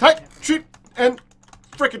Oh, clouds hey, in there. shit, and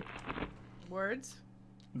frickin' Words?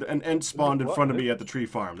 an ant spawned in What? front of me at the tree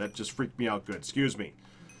farm. That just freaked me out good. Excuse me.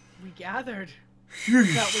 We gathered. Phew.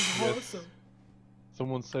 That was awesome.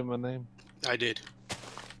 Someone say my name? I did.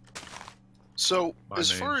 So, My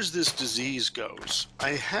as name. far as this disease goes,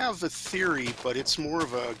 I have a theory, but it's more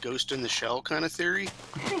of a ghost in the shell kind of theory.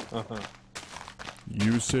 Uh-huh.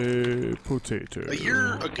 You say potato. A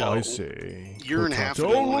year ago, I say Year and a half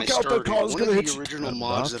potato. ago when I Look out, the started, car's one gonna of hit the you. original And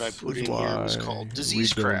mods that I put in here was why called we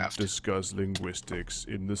Diseasecraft. don't discuss linguistics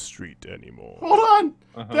in the street anymore. Hold on!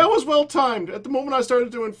 Uh-huh. That was well timed. At the moment I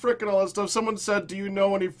started doing frick and all that stuff, someone said, "Do you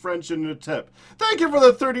know any French in a tip?" Thank you for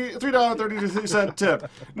the $3.33 tip.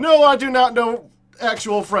 No, I do not know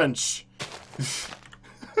actual French.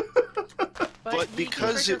 But you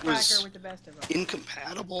because can it was fricker with the best of them.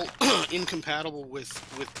 incompatible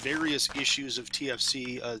with various issues of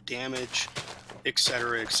TFC damage,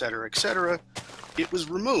 etc., etc., etc., it was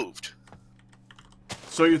removed.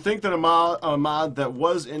 So you think that a mod that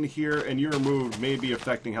was in here and you removed may be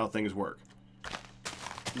affecting how things work?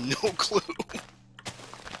 No clue.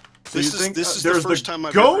 So This you is think the there's first time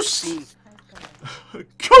I've ghost? ever seen.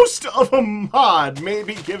 Ghost of a mod may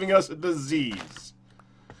be giving us a disease.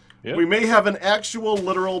 Yep. We may have an actual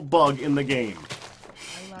literal bug in the game.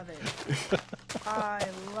 I love it. I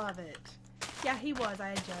love it. Yeah, he was. I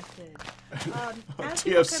adjusted. As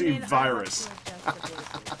people TFC come in, I have virus. to adjust the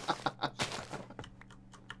voices.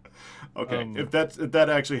 Okay, if that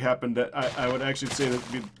actually happened, that I would actually say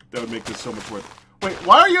that would make this so much worth it. Wait,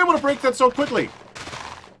 why are you able to break that so quickly?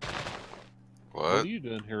 What What? are you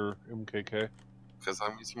doing here, MKK? Because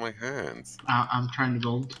I'm using my hands. I'm trying to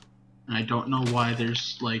build, and I don't know why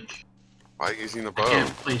there's like Why are you using the I bow? can't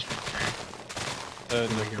place it there.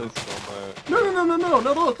 No, we go. place on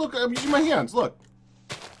No, look, I'm using my hands, look.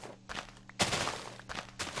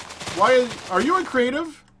 Why, are you in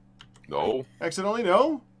creative? No. Accidentally,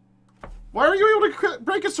 no? Why are you able to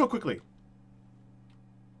break it so quickly?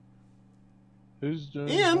 Who's doing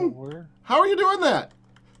Ian? what where? How are you doing that?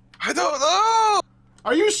 I don't know!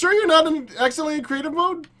 Are you sure you're not accidentally in creative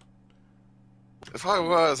mode? If I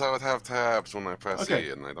was, I would have tabs when I press Okay. E,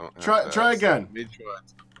 and I don't have Try tabs. again. Made sure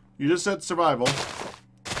You just said survival.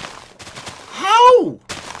 How?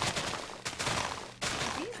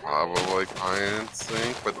 probably client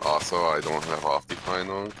sync, but also I don't have Optifine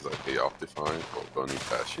on because I pay Optifine for burning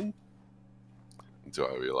passion. Until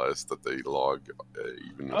I realized that they log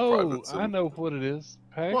even in Oh, private sync. I know what it is.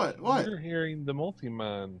 Pack, What? You're hearing the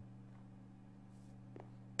multi-mine.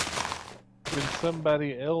 When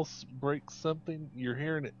somebody else breaks something, you're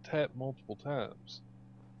hearing it tap multiple times.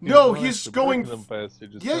 No, not he's actually going. breaking them fast.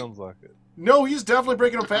 It just Yeah. sounds like it. No, he's definitely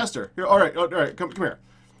breaking them faster. Here, all right, come here.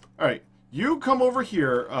 All right, you come over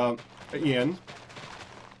here, Ian.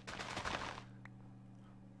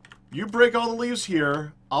 You break all the leaves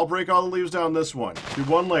here. I'll break all the leaves down this one. Do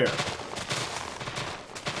one layer.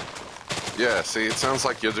 Yeah, see, it sounds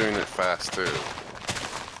like you're doing it fast too.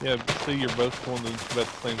 Yeah, but see, you're both going at about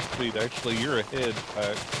the same speed. Actually, you're ahead,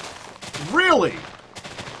 Pack. Really?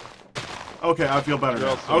 Okay, I feel better You're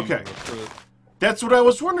now. also Okay. using the crook. That's what I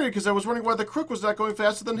was wondering, because I was wondering why the crook was not going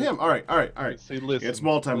faster than him. All right. See, listen. It's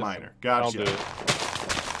multi-miner. I'll Gotcha. do it.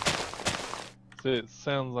 See, it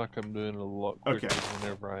sounds like I'm doing it a lot quicker Okay.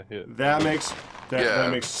 whenever I hit. That makes Yeah,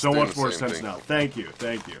 makes so it's doing much the more same sense thing. now. Thank you.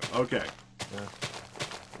 Okay. Yeah.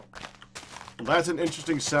 Well, that's an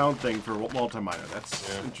interesting sound thing for multi-miner. That's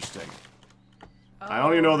Yeah. interesting. I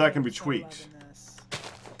don't even know that can be I'm so tweaked. loving this.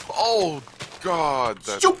 Oh, God.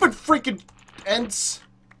 That's, Stupid freaking ents.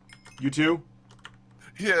 You two?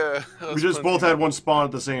 yeah. We just both had one spawn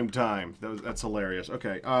at the same time. That's hilarious.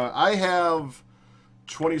 Okay, I have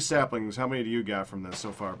 20 saplings. How many do you got from this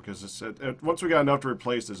so far? Because it's, once we got enough to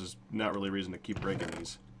replace this, there's not really a reason to keep breaking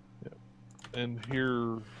these. And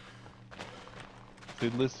here, see,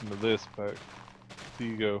 listen to this, Pack. See,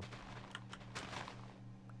 you go.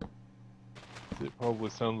 It probably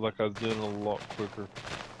sounds like I was doing it a lot quicker.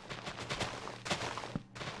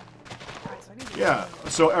 Alright, so I need to Yeah,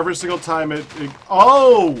 so every single time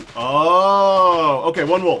oh! Okay,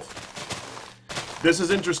 one wolf. This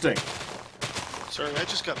is interesting. Sorry, I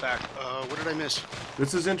just got back. What did I miss?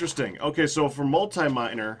 This is interesting. Okay, so for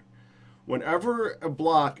multi-miner, whenever a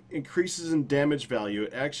block increases in damage value,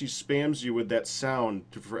 it actually spams you with that sound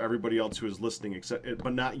for everybody else who is listening,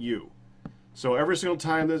 but not you. So every single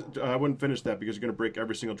time, I wouldn't finish that because you're going to break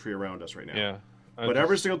every single tree around us right now. Yeah. But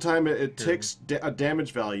every single time it ticks a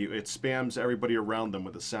damage value, it spams everybody around them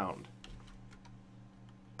with a sound.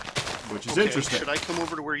 Which is interesting. Should I come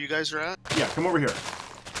over to where you guys are at? Yeah, come over here.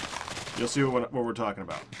 You'll see what we're talking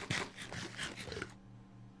about.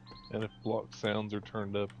 And if block sounds are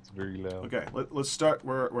turned up, it's very loud. Okay, let's start.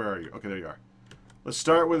 Where are you? Okay, there you are. Let's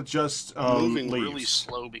start with just Moving leaves. really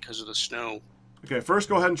slow because of the snow. Okay, first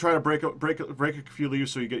go ahead and try to break a few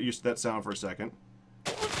leaves so you get used to that sound for a second.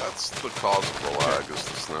 That's the cause of the lag, is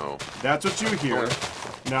the snow. That's what you hear.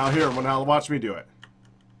 Now now watch me do it.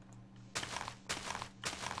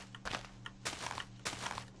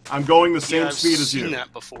 I'm going the same I've speed as you. seen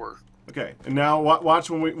that before. Okay, and now watch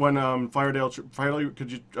when Firedale,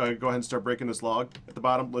 could you go ahead and start breaking this log at the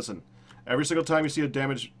bottom? Listen, every single time you see the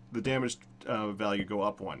damage value go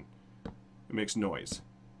up one, it makes noise.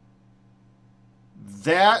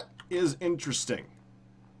 That is interesting.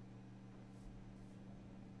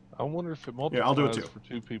 I wonder if it multiplies Yeah, I'll do it too. for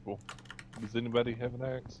two people. Does anybody have an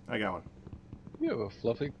axe? I got one. You have a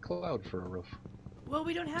fluffy cloud for a roof. Well,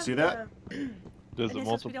 we don't have See that? Does And it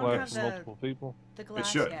it's just we don't multiply have for the- multiple people? the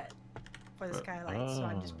glass should. yet for the skylight, so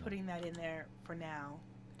I'm just putting that in there for now.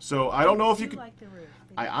 So I don't know if you do could. like the roof.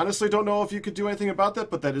 I honestly don't know if you could do anything about that,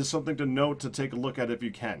 but that is something to note to take a look at if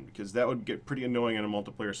you can, because that would get pretty annoying on a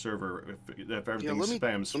multiplayer server if everything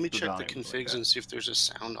spams. Let me check the volume configs like that. and see if there's a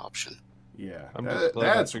sound option. Yeah, I'm just glad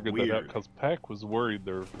I that's figured that out weird. because Pack was worried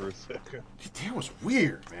there for a second. That was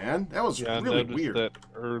weird, man. That was Yeah, I really noticed weird. that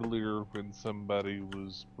earlier when somebody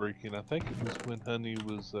was breaking. I think it was when Honey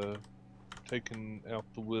was taking out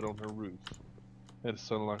the wood on her roof. And it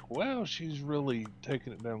sounded like, wow, she's really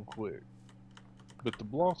taking it down quick. But the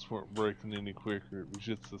blocks weren't breaking any quicker. It was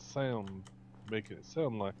just the sound making it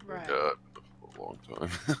sound like that. Right. Yeah, for a long time.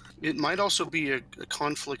 It might also be a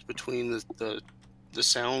conflict between the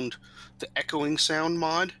sound, the echoing sound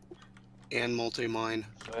mod, and multi-mine.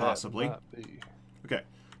 That Possibly. might be. Okay,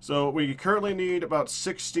 so we currently need about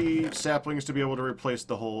 60 saplings to be able to replace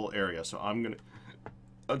the whole area. So I'm gonna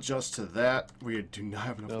adjust to that. We do not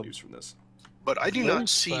have enough Nope. use from this. But I do not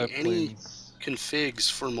Those see any saplings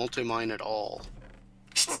configs for multi-mine at all.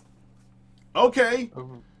 Okay.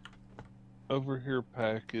 Over here,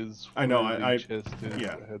 Pack is. I know, where the I- chest is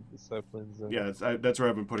yeah. that had the saplings in. Yeah, that's where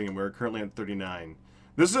I've been putting him. We're currently at 39.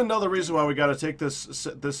 This is another reason why we got to take this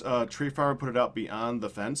tree farm and put it out beyond the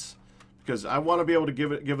fence, because I want to be able to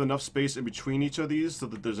give enough space in between each of these so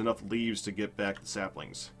that there's enough leaves to get back the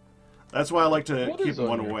saplings. That's why I like to What keep is on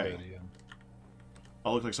one your away. head, Ian?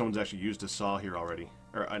 Oh, look like someone's actually used a saw here already,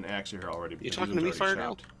 or an axe here already. You because talking these to me, ones are Firedale?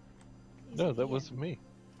 already chopped. No, that wasn't me.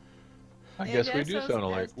 I Yeah, guess we that's do so sound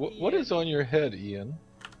alike. nasty, What is Ian. on your head, Ian?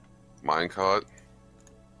 Minecart.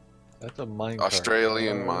 That's a minecart.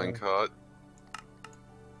 Australian minecart.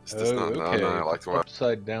 This does not know. No, I like to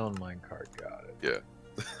Upside down minecart. Got it.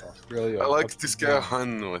 Yeah. Australia. I like up to and scare down.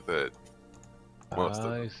 Hun with it. Most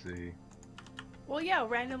of I it. see. Well, yeah,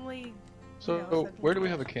 randomly. So, suddenly where do we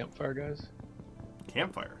flash. have a campfire, guys?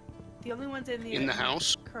 Campfire. The only ones in the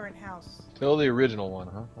house? current house. Still the original one,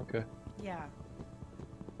 huh? Okay. Yeah.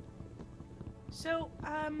 So,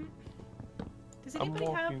 does I'm anybody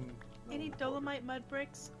have walking. any dolomite mud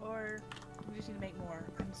bricks, or we just need to make more?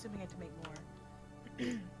 I'm assuming I have to make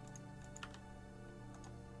more.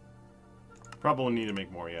 Probably need to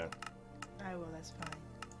make more, yeah. I will. That's fine.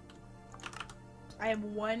 I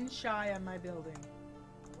am one shy on my building.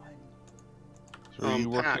 One. So are you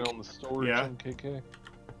working Pack. on the storage Yeah. in KK?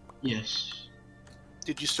 Yes.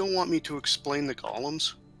 Did you still want me to explain the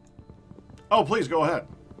golems? Oh, please go ahead.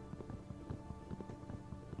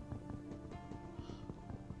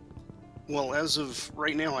 Well, as of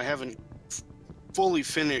right now, I haven't fully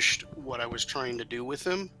finished what I was trying to do with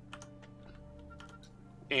them.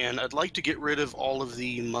 And I'd like to get rid of all of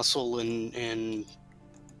the muscle and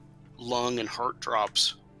lung and heart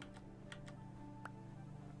drops.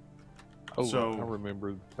 Oh, So- I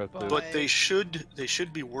remember about this. But they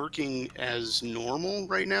should be working as normal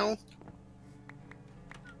right now.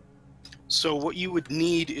 So what you would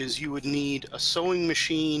need is a sewing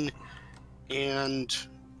machine and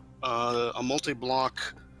a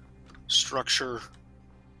multi-block structure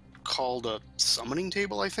called a summoning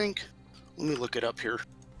table, I think. Let me look it up here.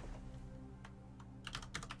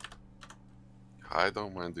 I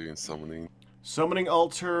don't mind doing summoning. Summoning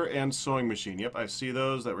altar and sewing machine. Yep, I see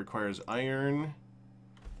those. That requires iron.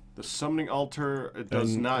 The summoning altar, it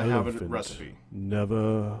does An not have a elephant recipe.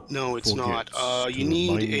 Never. No, it's not. forgets You to need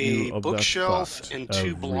remind you a of that bookshelf fact and 2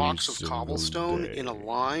 every blocks of single cobblestone day. in a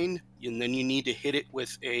line, and then you need to hit it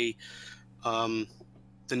with a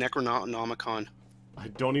the Necronomicon. I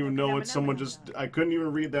don't even know what someone just... I couldn't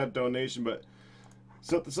even read that donation, but...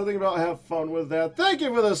 something about have fun with that. Thank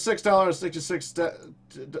you for the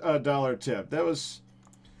 $6.66 dollar tip. That was...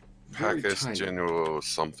 very Package tiny. general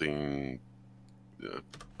something. Yeah,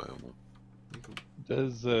 I don't know.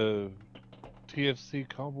 Does TFC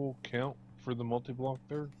cobble count for the multi-block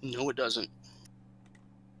there? No, it doesn't.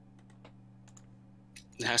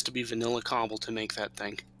 It has to be vanilla cobble to make that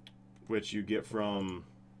thing. Which you get from...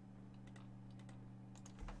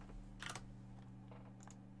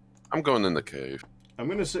 I'm going in the cave. I'm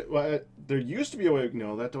gonna say... Well, there used to be a way...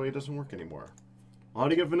 No, that way it doesn't work anymore. How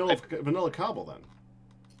do you get vanilla cobble, then?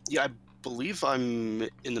 Yeah, I believe I'm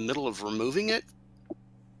in the middle of removing it.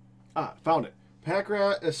 Ah, found it.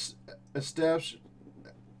 Packrat, establish,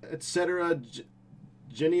 etc.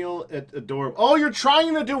 Genial, adorable. Oh, you're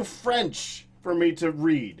trying to do French for me to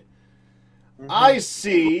read. I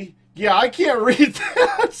see. Yeah, I can't read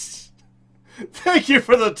that. Thank you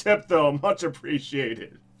for the tip, though. Much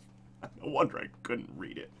appreciated. No wonder I couldn't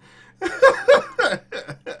read it.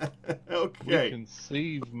 We Okay.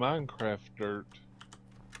 conceive Minecraft dirt,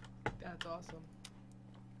 That's awesome.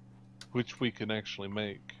 which we can actually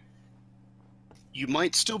make. You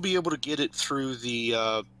might still be able to get it through the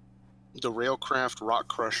Railcraft Rock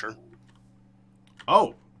Crusher.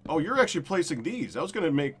 Oh, you're actually placing these. I was going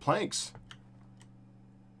to make planks.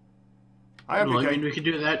 Well, I mean, we could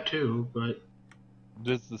do that too, but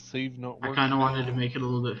Does the sieve not I work? kind of wanted to make it a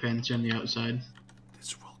little bit fancy on the outside.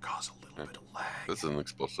 This will cause a little bit of lag. This is an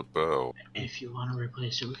explosive bow. If you want to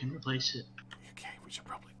replace it, we can replace it. Okay, we should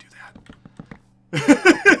probably do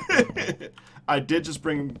that. I did just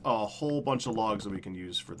bring a whole bunch of logs that we can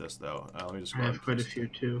use for this, though. Let me just I go ahead have and quite a place- few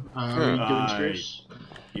too. Are you doing spruce?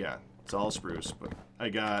 Yeah, it's all spruce, but I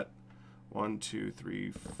got 1, 2,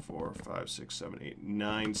 3, 4, 5, 6, 7, 8,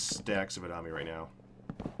 9 stacks of it on me right now.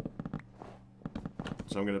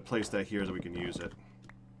 So I'm going to place that here so we can use it.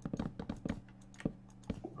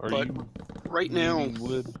 Are But you right now, needing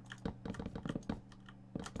wood?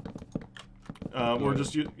 We're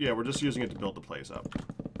just using it to build the place up.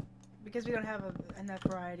 Because we don't have enough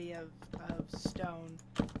variety of stone.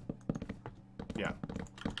 Yeah.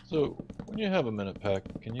 So, when you have a minute, Pack,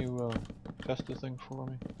 can you test the thing for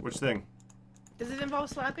me? Which thing? Does it involve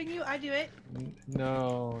slapping you? I do it.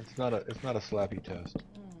 No, it's not a slappy test.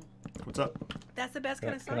 What's up? That's the best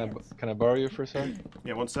kind of Can science. I borrow you for a sec?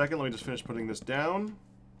 Yeah, 1 second. Let me just finish putting this down.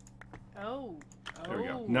 Oh. There we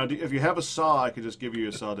go. Now, if you have a saw, I could just give you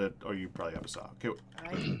a saw that... Oh, you probably have a saw. Okay, I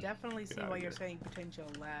can definitely see Get out why of you're here. saying potential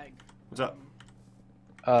lag. what's up?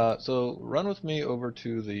 So, run with me over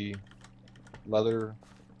to the leather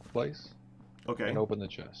place Okay. and open the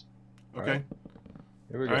chest. Okay. Alright.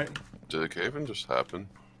 Here we All go. right. Did a cave-in just happen?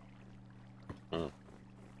 Well,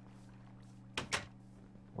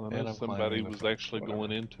 I And know I'm somebody climbing was the- actually whatever.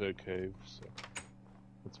 going into a cave, so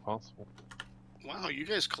it's possible. wow, you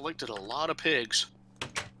guys collected a lot of pigs.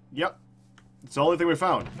 Yep. It's the only thing we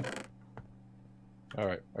found. All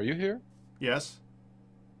right. Are you here? Yes.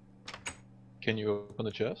 Can you open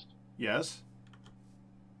the chest? Yes.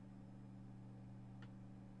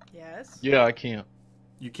 Yes. Yeah, I can't.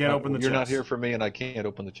 You can't open the You're chest. not here for me, and I can't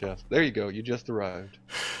open the chest. There you go. You just arrived.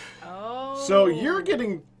 Oh. So you're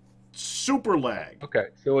getting super lag. Okay,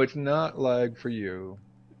 so it's not lag for you.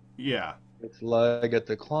 Yeah. It's lag at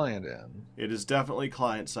the client end. It is definitely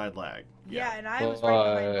client-side lag. Yeah, and I was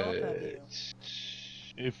right behind both of you.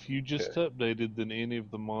 If you just updated, then any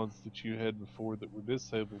of the mods that you had before that were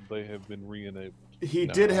disabled, they have been re-enabled. He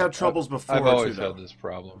did have troubles before, I've always too, though. had this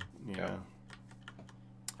problem. Yeah.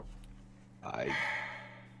 I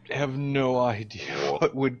have no idea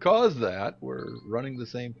what would cause that. We're running the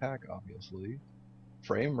same pack, obviously.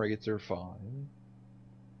 Frame rates are fine.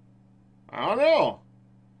 I don't know.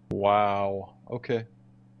 Wow. Okay.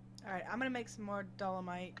 Alright, I'm gonna make some more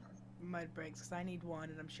dolomite mud bricks because I need one,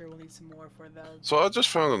 and I'm sure we'll need some more for the. So I just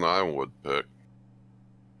found an ironwood pick.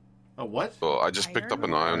 A what? So I just picked up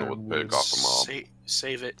an ironwood pick off a mob.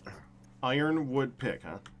 Save it. Ironwood pick,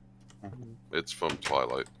 huh? It's from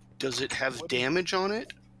Twilight. Does it have damage on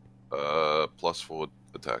it? +4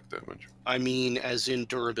 attack damage. I mean, as in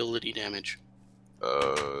durability damage.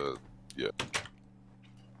 Yeah.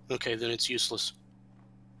 Okay, then it's useless.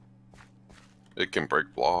 It can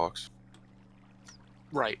break blocks.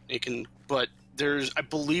 Right, it can, but I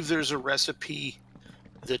believe there's a recipe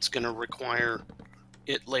that's going to require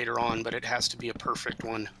it later on, but it has to be a perfect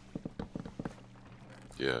one.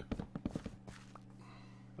 Yeah.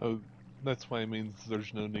 Oh, that's why it means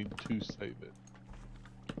there's no need to save it.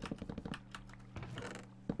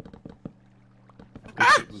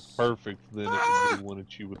 If it was perfect, then it would be one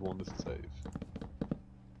that you would want to save.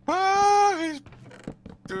 Ah, he's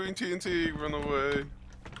doing TNT. Run away.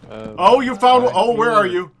 Oh, you found. Oh, where are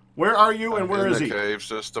you? Where are you, and where is he? In the cave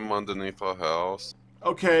system underneath our house.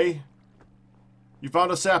 Okay. You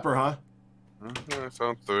found a sapper, huh? I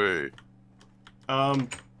found 3.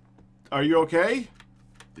 Are you okay?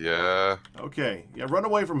 Yeah. Okay. Yeah, run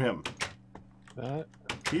away from him.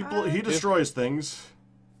 He destroys things.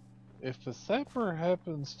 If a sapper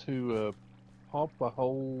happens to pop a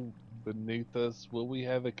hole beneath us, will we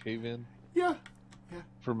have a cave-in? Yeah.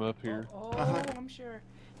 From up here. Oh, I'm sure.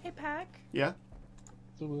 Hey, Pack. Yeah.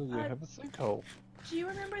 So we'll have a sinkhole. Do you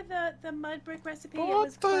remember the mud brick recipe? It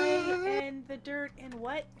was clay and the dirt and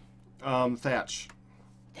what? Thatch.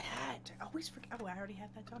 That. I always forget. Oh, I already have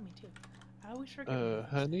that on me too. I always forget.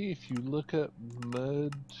 Honey, if you look up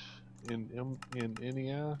mud in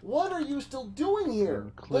NEI. What are you still doing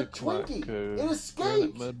here? The Twinkie. It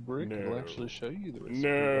escaped. Mud brick. It'll actually show you the recipe.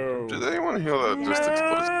 No. Did anyone hear that just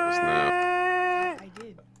explosive snap? I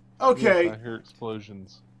did. Okay. Yes, I hear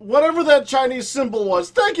explosions. Whatever that Chinese symbol was,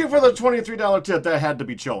 thank you for the $23 tip. That had to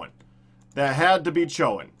be Chowan. That had to be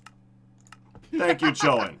Chowan. Thank you,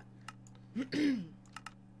 Chowan.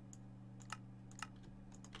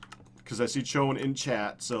 Because I see Chowan in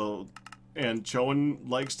chat, so... And Chowan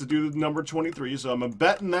likes to do the number 23, so I'm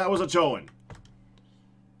betting that was a Chowan.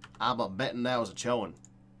 I'm betting that was a Chowan.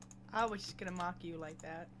 I was just gonna mock you like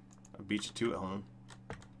that. I beat you to it, huh?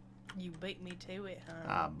 You beat me to it, huh?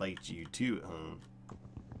 I beat you to it, huh?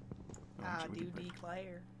 I do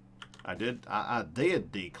declare. I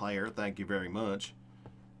did declare. Thank you very much.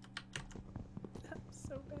 That's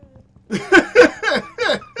so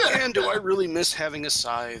bad. Man, do I really miss having a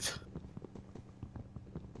scythe.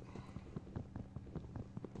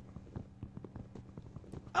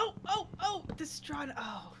 Oh, distraught.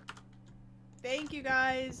 Oh. Thank you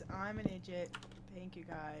guys. I'm an idiot. Thank you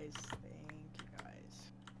guys.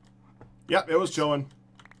 Yep, it was Chowan.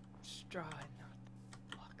 Straw, not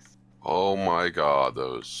blocks. Oh my god, there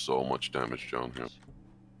was so much damage down here.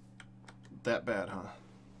 That bad, huh?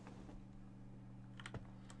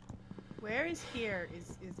 Where is here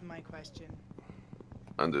is my question.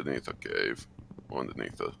 Underneath a cave.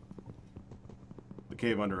 Underneath the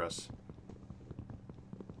cave under us.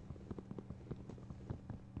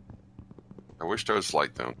 I wish there was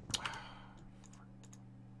light down.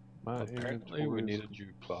 My Apparently we inventory need is a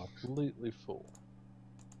jukebox. completely full.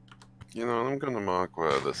 You know, I'm gonna mark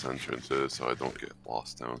where this entrance is so I don't get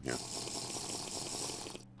lost down here.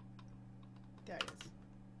 There it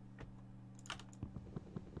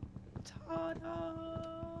is. Ta-da!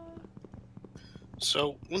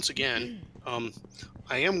 So, once again,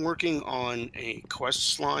 I am working on a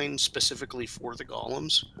quest line specifically for the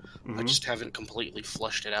golems. I just haven't completely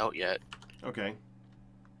flushed it out yet. Okay.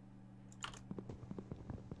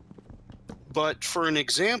 But for an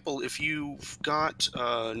example, if you've got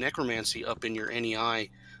necromancy up in your NEI,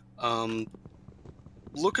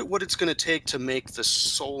 look at what it's going to take to make the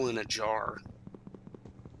soul in a jar.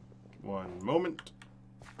 One moment.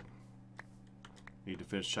 Need to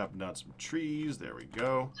finish chopping down some trees. There we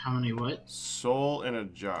go. How many what? Soul in a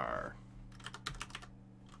jar.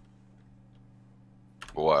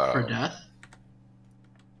 Wow. For death?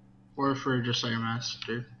 Or for just like a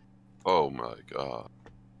master? Oh my god.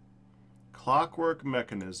 Clockwork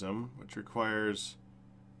mechanism, which requires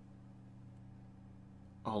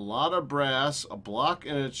a lot of brass, a block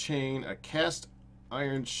and a chain, a cast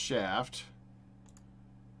iron shaft,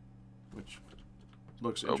 which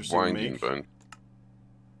looks A interesting to winding make. bone.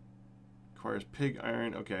 Requires pig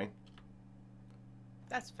iron. Okay.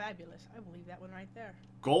 That's fabulous. I believe that one right there.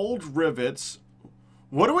 Gold rivets.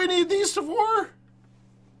 What do we need these for?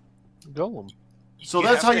 Golem. So You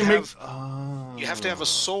that's how have you to make. have- You have to have a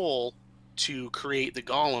soul to create the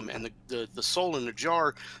golem, and the soul in a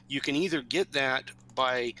jar, you can either get that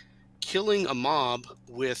by killing a mob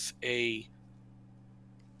with the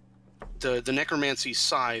necromancy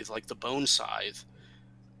scythe, like the bone scythe,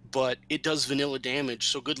 but it does vanilla damage,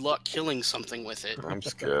 so good luck killing something with it. I'm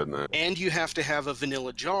scared now. And you have to have a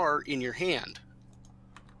vanilla jar in your hand.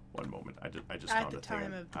 One moment. I just At found the a thing.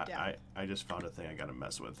 time of death. I just found a thing I gotta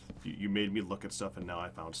mess with. You made me look at stuff, and now I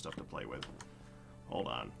found stuff to play with. Hold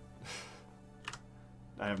on.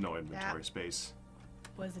 I have no inventory That- space.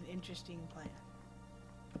 Was an interesting plan.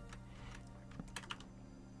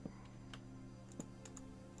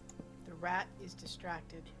 The rat is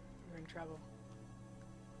distracted. You're in trouble.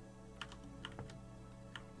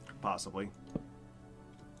 Possibly.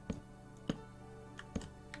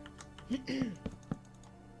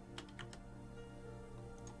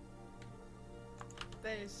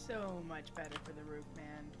 That is so much better for the roof,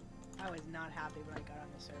 man. I was not happy when I got on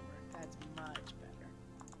the server. That's much better.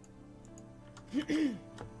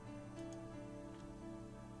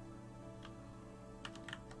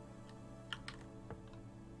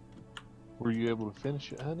 Were you able to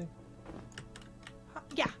finish it, honey?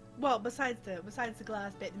 Yeah. Well, besides the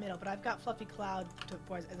glass bit in the middle, but I've got fluffy cloud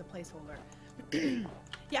as a placeholder.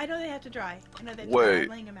 Yeah, I know they have to dry. I know they have to dry. I'm Wait,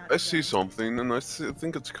 laying them out I to see dry. something, and I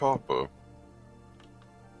think it's copper.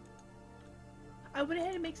 I went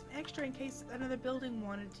ahead and make some extra in case another building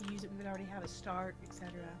wanted to use it. We would already have a start,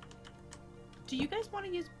 etc. Do you guys want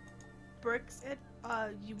to use bricks?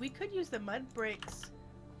 We could use the mud bricks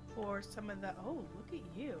for some of the. Oh, look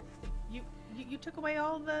at you! You took away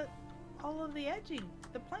all of the edging,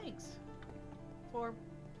 the planks, for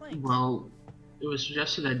planks. Well, it was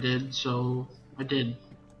suggested I did, so I did.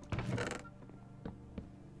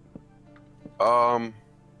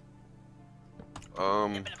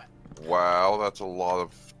 Wow, that's a lot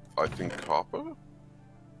of, I think, copper?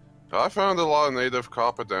 I found a lot of native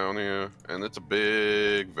copper down here, and it's a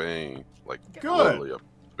big vein. Like, Good. literally a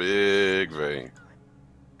big vein.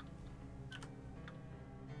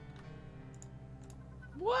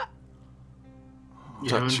 What? You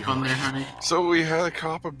having fun there, honey? So we had a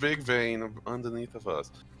copper big vein underneath of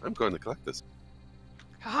us. I'm going to collect this.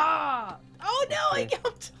 Ha! Oh no! I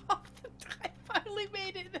jumped off. I finally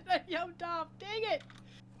made it, and I jumped off. Dang it!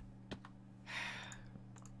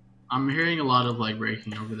 I'm hearing a lot of leg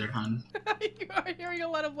breaking over there, hun. You are hearing a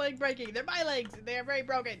lot of leg breaking. They're my legs, and they are very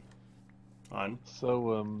broken. Fun.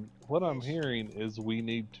 So, what I'm hearing is we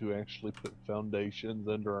need to actually put foundations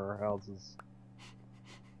under our houses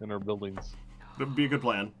and our buildings. That'd be a good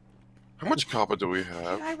plan. How much copper do we Can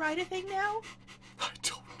have? I ride a thing now? I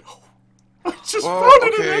don't know. I just Well, found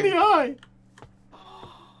it okay. in NEI.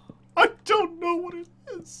 I don't know what it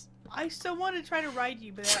is. I still want to try to ride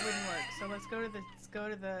you, but that wouldn't work. So let's go to the.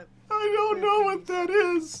 I don't know what that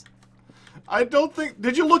is. I don't think.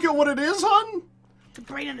 Did you look at what it is, hon? It's a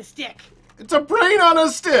brain on a stick. It's a brain on a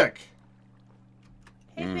stick.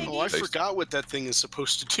 Hey, Mm. Piggy. Oh, I Tasty. forgot what that thing is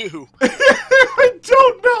supposed to do. I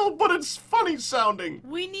don't know, but it's funny sounding.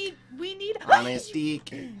 We need. On a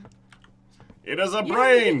stick. It is a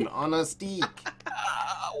brain on a stick.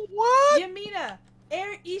 What? Yamina.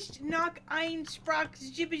 Ist noch ein Sprach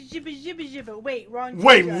Jibba Jibba Jibba Jibba. Wait, wrong.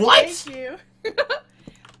 Wait, teacher. what? Thank you.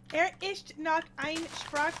 Ist noch ein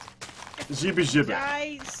Sprach Jibba jibba.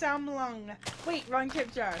 Die Samlung. Wait, wrong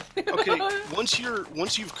tip jar. Okay, once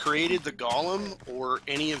you've created the golem or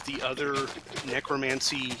any of the other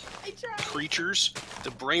necromancy I tried. creatures,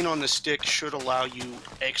 the brain on the stick should allow you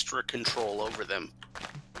extra control over them.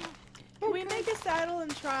 Can we make a saddle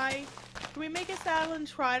and try? Can we make a saddle and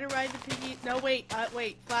try to ride the piggy? No, wait,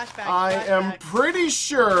 flashback. I am pretty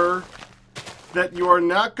sure that you are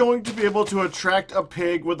not going to be able to attract a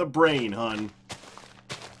pig with a brain, hun.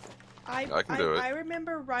 I can do it. I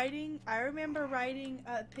remember riding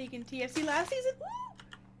a pig in TFC last season.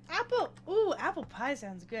 Ooh, apple pie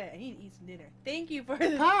sounds good. I need to eat some dinner. Thank you for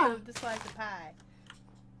the slice of pie.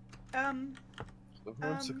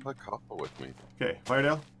 Everyone's got copper with me. Okay,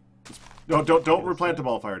 Firedale. No, don't replant them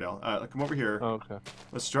all, Firedale. Come over here. Oh, okay.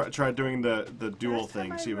 Let's try doing the dual Last time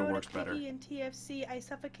thing. I See if it rode a works better. piggy in TFC, I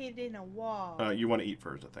suffocated in a wall. You want to eat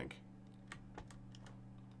first, I think.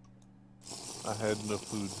 I had no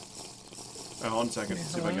food. Hold on a second.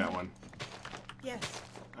 See if I got one. Yes.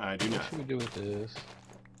 I do What not. should we do with this?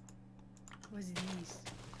 Was these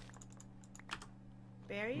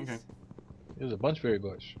berries? Okay. There's a bunchberry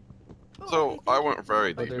bush. Oh, So okay, I thank went you.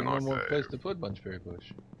 very But deep there's in no our more place cave. to put bunchberry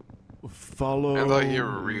bush. Follow And I hear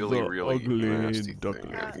really, the really ugly nasty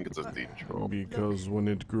duckling. thing. I think it's a deep troll. Because when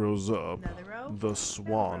it grows up, Another row? the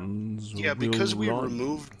swans Yeah, will because we run.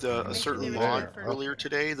 removed a Make certain it mod different. earlier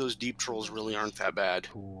today, those deep trolls really aren't that bad.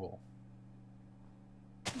 Cool.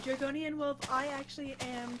 Dragonian Wolf, I actually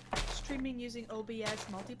am streaming using OBS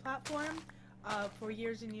multi-platform. For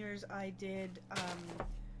years and years, I did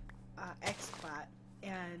XSplat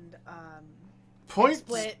and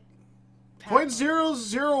Split.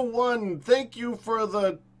 .001. Thank you for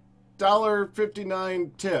the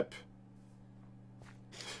 $1.59 tip.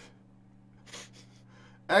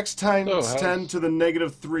 X times So, 10 to the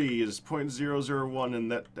 -3 is .001,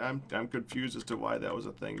 and that I'm confused as to why that was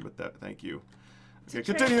a thing. But thank you. Okay,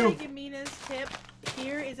 To continue. translate Yamina's tip,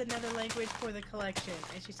 here is another language for the collection,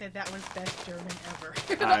 and she said that was best German ever.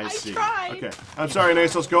 I see. tried. Okay, I'm sorry,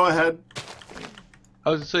 Nasos. Go ahead. I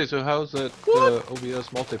was to say, so how's that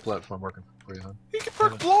OBS multi-platform working for you, huh? You can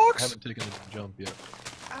perk blocks? Haven't taken the jump yet.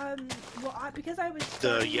 Well, because I was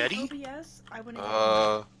The studying Yeti? OBS, I went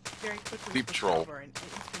very quickly Deep switched Troll. over, and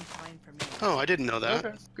it's been fine for me. Oh, I didn't know that.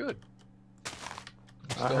 Okay, good. I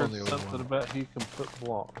Still heard on the old something one. about he can put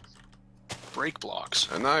blocks. Break blocks.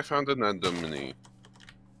 And I found an endermini.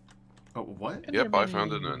 Oh, what? Yep, I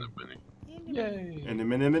found an endermini. Yay!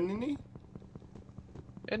 Endermini?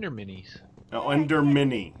 Ender minis. Oh,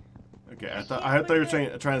 Endermini. Okay, I thought you were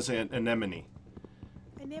trying to say anemone.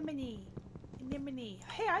 Anemone. Anemone.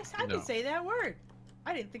 Hey, I No. can say that word.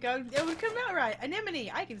 I didn't think it would come out right. Anemone.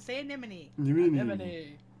 I can say anemone.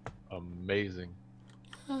 Anemone. Amazing.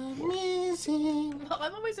 Amazing. Well,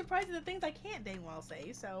 I'm always surprised at the things I can't dang well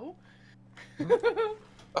say, so. I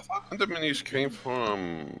thought enderminis came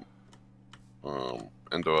from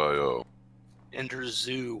Ender.io. Ender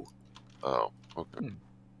Zoo. Oh, okay.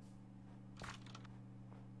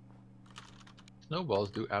 Snowballs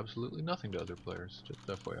do absolutely nothing to other players, just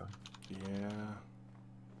FYI.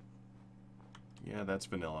 Yeah, that's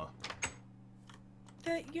vanilla.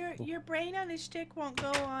 Your brain on a stick won't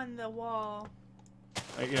go on the wall.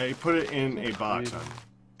 Yeah, you put it in a box.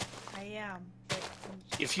 I am. But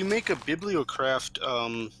If you make a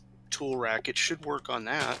bibliocraft tool rack, it should work on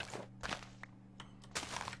that.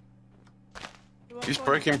 it won't He's go on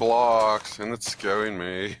breaking blocks, and it's scaring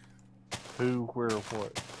me. Who, where,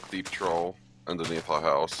 what? Deep troll underneath our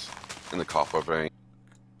house in the copper vein.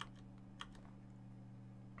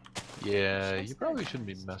 Yeah, you probably shouldn't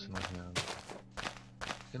be messing with him.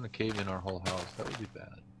 He's gonna cave in our whole house. That would be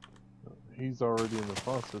bad. He's already in the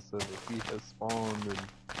process of it. He has spawned, and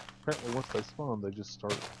apparently once they spawn, they just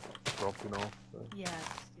start dropping off the Yes.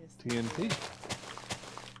 TNT.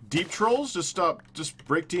 Deep trolls just drop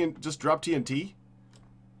TNT.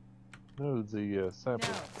 No, the No, sapper.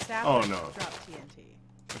 sappers no. drop TNT.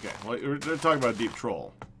 Okay, well, they're talking about deep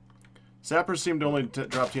troll. Sappers seem to only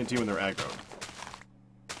drop TNT when they're aggroed.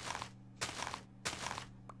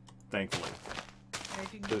 Thankfully. And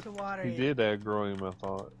if you can get to water, He did aggro him, I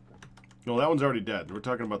thought. No, that one's already dead. We're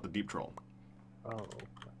talking about the deep troll. Oh, okay.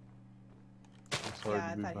 I'm sorry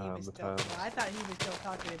Yeah, to be I thought he behind was the still. times. Well, I thought he was still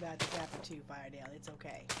talking about the Zapper 2 Firedale. It's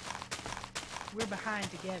okay. We're behind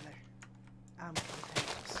together. I'm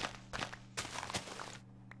contagious.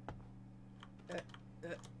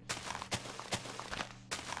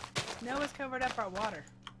 Snow has covered up our water.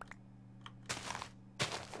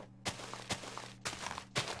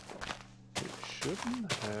 It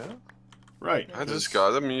shouldn't have. Right. I just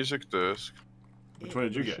got a music disc. Which one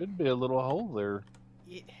did you There get? should be a little hole there.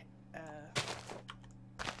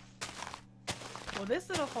 Well, this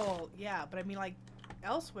little hole, yeah, but I mean, like,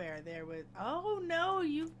 elsewhere there was. Oh no,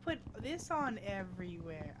 you put this on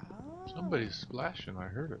everywhere. Oh. Somebody's splashing. I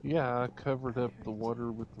heard it. Yeah, I covered up the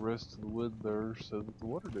water with the rest of the wood there so that the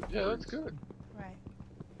water didn't Yeah, that's freeze. good.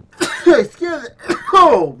 Right. Excuse me.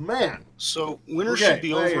 Oh man. So winter Okay, should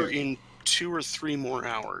be right over here. in 2 or 3 more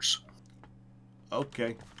hours.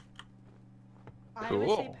 Okay. I would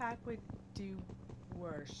say Cool. Pack would do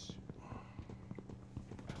worse.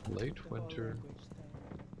 Late The whole winter. language thing.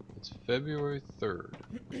 It's February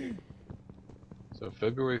 3rd. So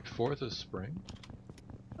February 4th is spring?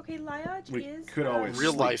 Okay, Liage We is. could always-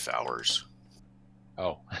 Real Sleep. life hours.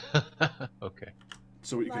 Oh. Okay.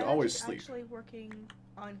 so you can Lilac always is sleep. actually working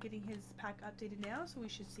on getting his pack updated now, so we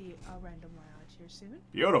should see a random Lilac here soon.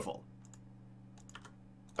 Beautiful.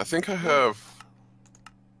 I think I have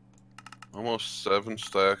almost 7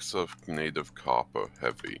 stacks of native copper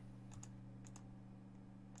heavy.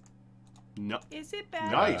 No. Is it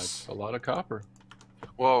bad? Nice. A lot of copper.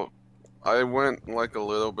 Well, I went like a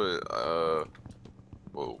little bit,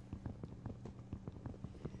 whoa.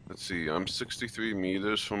 Let's see, I'm 63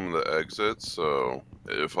 meters from the exit, so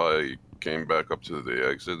if I came back up to the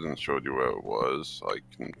exit and showed you where it was, I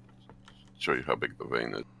can show you how big the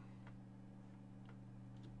vein is.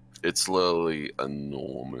 It's literally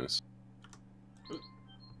enormous.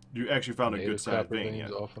 You actually found a Native good sized copper vein veins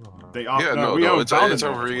yet. off and on. They Yeah, no, we haven't it's found a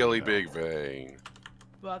enormous really one, though. big vein.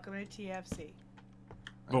 Welcome to TFC.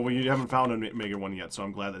 But we haven't found a mega one yet, so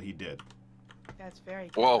I'm glad that he did. That's very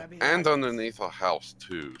good. Well, I mean, and that's- underneath a house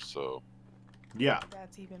too, so. Yeah.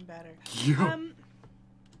 That's even better. Yeah.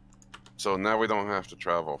 So now we don't have to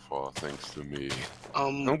travel far, thanks to me.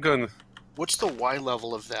 I'm Um, gonna. what's the Y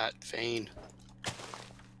level of that vein?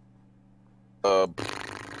 The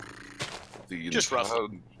Just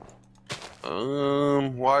roughly.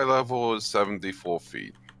 Y level is 74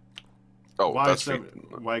 feet. Oh, Y, that's seven,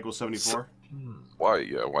 feet. y equals 74? Y,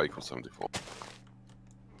 yeah, Y equals 74.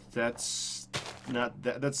 That's not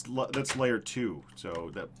that. That's layer 2.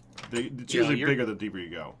 So it's Yeah, usually you're- bigger the deeper you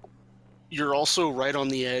go. You're also right on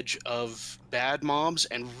the edge of bad mobs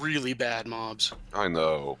and really bad mobs. I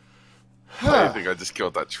know. I think I just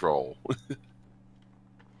killed that troll.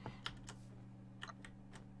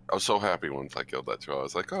 I was so happy once I killed that troll. I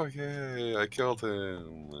was like, oh yay, I killed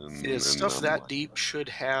him. Yeah, stuff I'm that like, deep should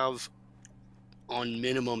have on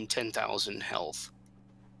minimum 10,000 health.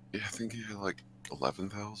 Yeah, I think he had like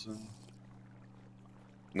 11,000.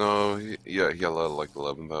 No, he had like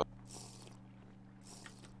 11,000.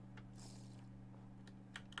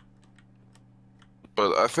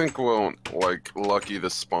 But I think we're like lucky to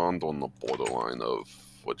spawned on the borderline of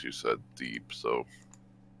what you said, deep, so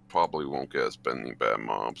probably won't get as many bad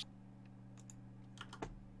mobs.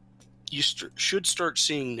 You should start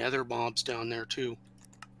seeing nether mobs down there too.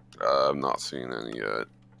 I've not seen any yet.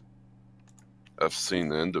 I've seen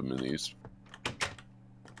the enderminis.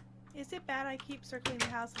 Is it bad I keep circling the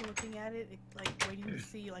house and looking at it, like waiting to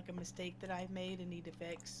see like a mistake that I've made and need to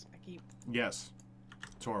fix? I keep. Yes.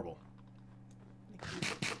 It's horrible.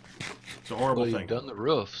 It's a horrible Well, thing. you've done the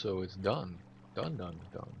roof, so it's done. Done.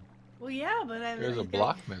 Well, yeah, but There's a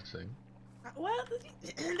block missing. Well,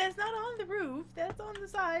 that's not on the roof. That's on the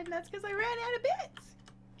side, and that's because I ran out of bits.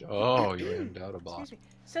 Oh, you ran out of block. Excuse me.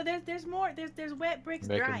 So there's more. There's wet bricks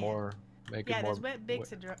Make drying. it more. Make Yeah, it more. there's wet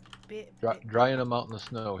bricks Drying them out in the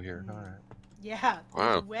snow here. All right. Yeah.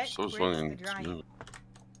 Wow, There's wet so it's bricks running drying. smooth.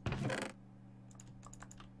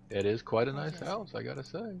 It is quite a nice house, I gotta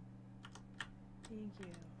say. Thank you.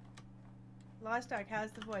 Lost Ark,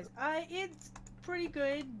 how's the voice? It's pretty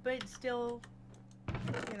good, but still,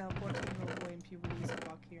 14-year-old boy in puberty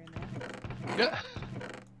squawk here and there.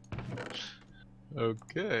 Yeah.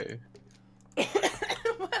 Okay.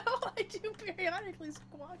 Well, I do periodically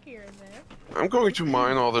squawk here and there. I'm going to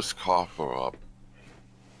mine all this copper up.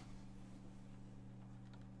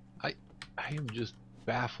 I am just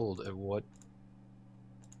baffled at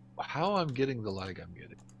how I'm getting the lag I'm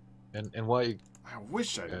getting, and why. I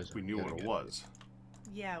wish Guys, we knew what it was.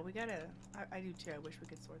 Yeah, we gotta. I do too. I wish we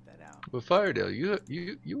could sort that out. But Firedale,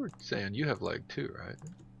 you were saying you have lag too, right?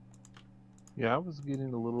 Yeah, I was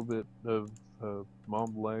getting a little bit of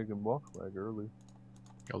mob lag and walk lag early.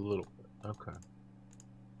 A little bit. Okay.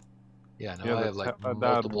 Yeah, now Yeah, I have that's like how I died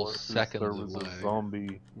multiple once, is seconds there of was a lag.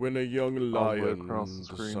 zombie. When a young all the way lion across the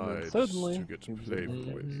screen, and decides suddenly to get he was playful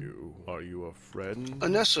in with there. you, are you a friend?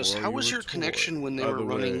 Anessus, or are how you was a your toy? connection when they were Either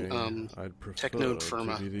running way, I'd prefer Technode to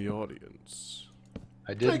Firma? be the audience.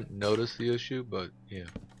 I didn't notice the issue, but yeah.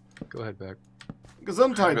 Go ahead, back.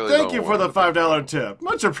 Gesundheit, really thank don't you for the want $5 tip.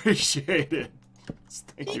 Much appreciated.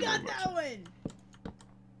 Thank He you very got much. that one.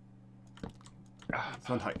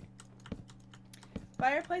 Gesundheit.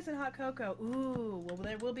 Fireplace and hot cocoa. Ooh, well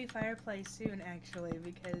there will be fireplace soon actually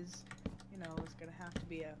because it's gonna have to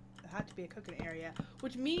be a cooking area,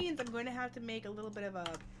 which means I'm going to have to make a little bit of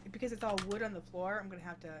because it's all wood on the floor. I'm gonna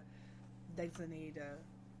have to designate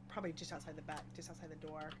probably just outside the back, just outside the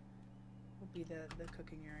door, will be the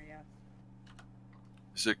cooking area.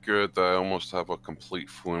 Is it good that I almost have a complete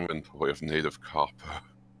full inventory of native copper?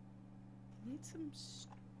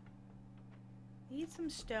 Need some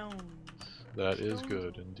stones. That is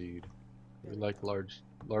good indeed. We like large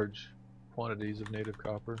quantities of native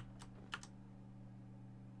copper.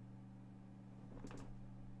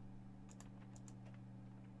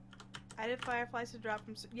 Added fireflies to drop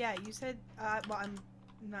from. Yeah, you said. Well, I'm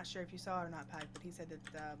not sure if you saw it or not, Pack, but he said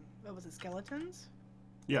that. What was it? Skeletons.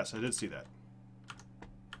 Yes, I did see that.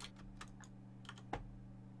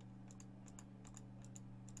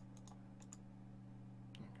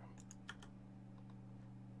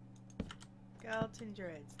 Skeleton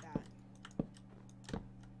druids. That.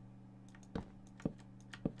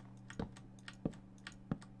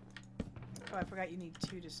 Oh, I forgot you need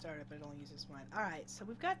 2 to start it, but it only uses 1. Alright, so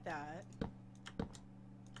we've got that.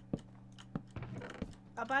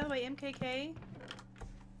 By the way, MKK.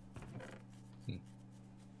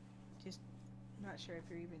 Just not sure if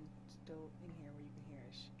you're even still in here where you can hear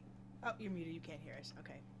us. Oh, you're muted. You can't hear us.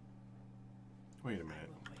 Okay. Wait a I minute.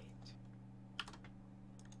 will wait.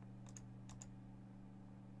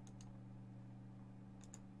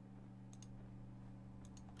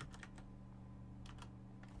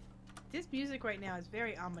 This music right now is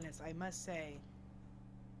very ominous, I must say.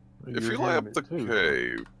 If you light up the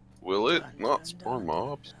cave, will it not spawn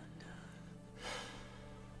mobs?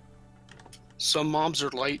 Some mobs are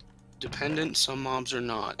light dependent, some mobs are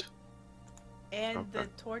not. And the Okay.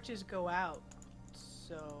 torches go out,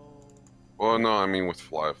 so... Well, no, I mean with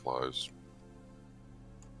fireflies.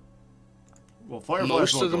 Well, fireflies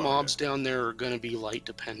Most won't of the go out mobs yet. down there are going to be light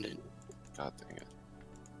dependent. God dang it.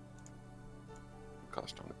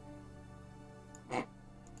 Gosh darn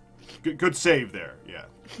it. Good save there. Yeah.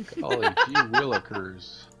 Golly gee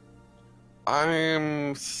willikers.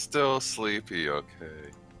 I'm still sleepy, okay.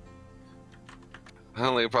 I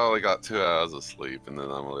only probably got 2 hours of sleep, and then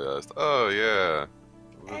I realized, oh yeah,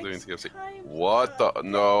 we're doing TFC. X-Time What the?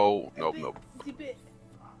 No, a nope, bit- nope. a bit-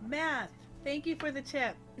 Math. Thank you for the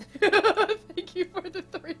tip. Thank you for the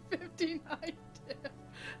 359 tip.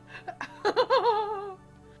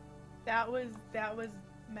 that was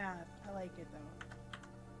math. I like it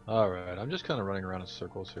though. Alright, I'm just kind of running around in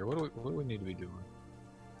circles here. What do we need to be doing?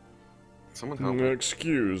 Someone help me.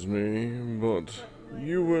 Excuse me, but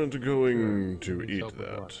you weren't going to Needs eat help with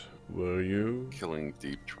that, what? were you? Killing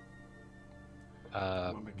deep.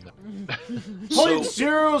 No. Point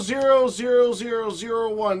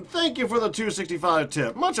 0.000001. Thank you for the 265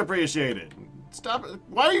 tip. Much appreciated. Stop it.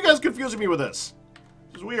 Why are you guys confusing me with this?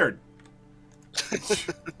 This is weird.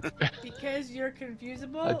 Because you're A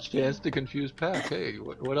confusable. chance to confuse Pack. Hey,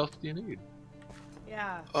 what else do you need?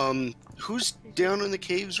 Yeah, Who's down in the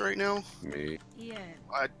caves right now? Me. Ian.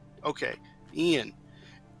 Okay, Ian.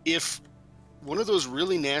 If one of those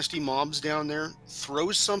really nasty mobs down there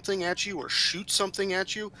throws something at you or shoots something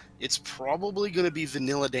at you, it's probably going to be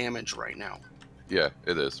vanilla damage right now. Yeah,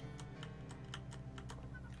 it is.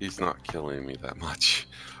 He's not killing me that much.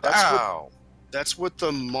 That's what- Ow! That's what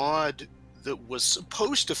the mod that was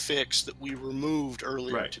supposed to fix that we removed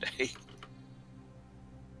earlier Right. today.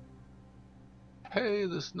 Hey,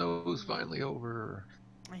 the snow's finally over.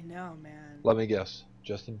 I know, man. Let me guess.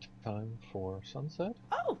 Just in time for sunset?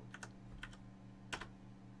 Oh,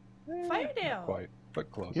 Firedale. Not quite,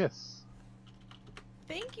 but close. Yes.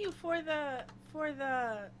 Thank you for the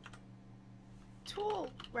tool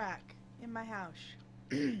rack in my house.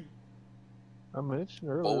 I mentioned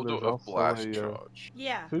earlier Boulder there's of also blast a charge.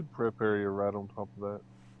 Yeah. food prep area right on top of that.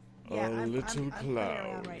 Yeah, A I'm little playing cloud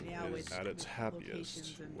around right now is with at its locations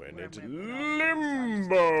happiest and when where it I'm gonna put all the things, so I'm just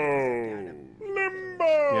limbo. down Limbo.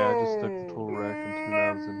 Yeah, I just took the tool rack and 2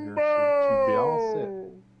 knives in here, so she'd be all set.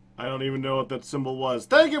 I don't even know what that symbol was.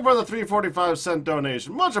 Thank you for the 345-cent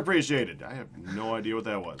donation. Much appreciated. I have no idea what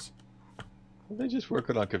that was. They're just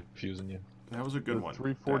working on confusing you. That was a good The one.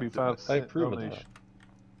 345 I cent approve of donation.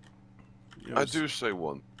 It I was- do say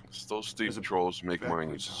one. Those steep There's a trolls make mining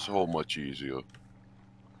backwards so much easier.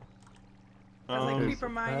 I was like Um, creeper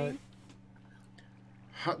mining.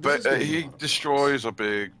 how- this But is getting a he lot of destroys a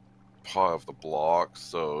big part of the blocks,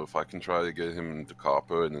 so if I can try to get him into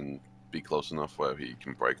copper and then be close enough where he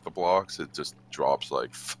can break the blocks, it just drops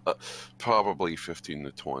like probably 15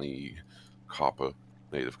 to 20 copper,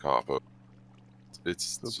 native copper.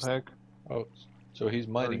 It's So, just, Pack, Oh, so he's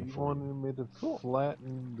are mining you for you. wanting me to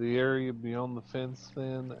flatten the area beyond the fence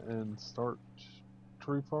then and start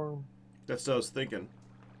tree farm? That's what I was thinking.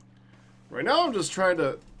 Right now, I'm just trying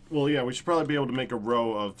to. Well, yeah, we should probably be able to make a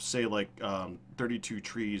row of, say, like 32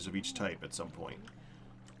 trees of each type at some point,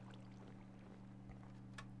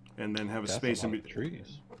 and then have a That's space a in lot of between.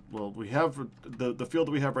 trees. Well, we have the field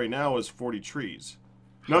that we have right now is 40 trees.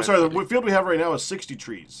 No, I'm sorry, the field we have right now is 60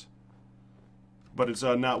 trees, but it's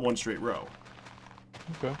not one straight row.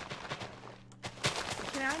 Okay.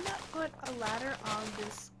 Can I not put a ladder on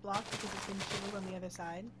this block because it's been chiseled on the other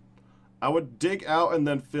side? I would dig out and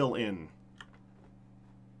then fill in.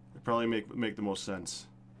 It'd probably make the most sense.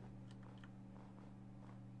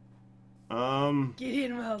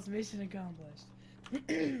 Gideon Wells, mission accomplished.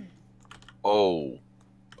 Oh,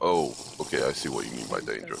 okay, I see what you mean by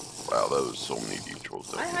danger. Wow, that was so many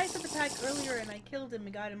detours. I heisted the pack earlier and I killed him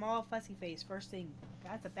and got him all fussy face first thing.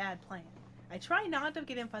 That's a bad plan. I try not to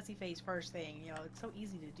get him fussy face first thing. You know, it's so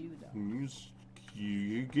easy to do though.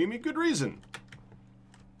 You gave me a good reason.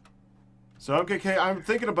 So okay, I'm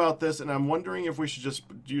thinking about this, and I'm wondering if we should just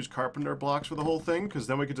use carpenter blocks for the whole thing, because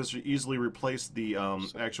then we could just easily replace the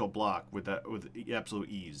actual block with absolute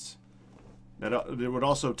ease. That it would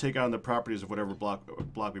also take on the properties of whatever block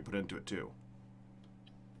we put into it too.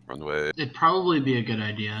 Run away. It'd probably be a good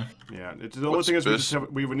idea. Yeah, the only thing is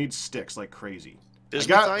we would need sticks like crazy. I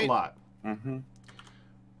got a lot. Mm-hmm.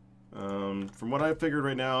 From what I figured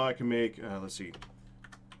right now, I can make. Let's see.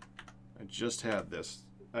 I just had this.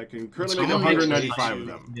 I can currently make 195 of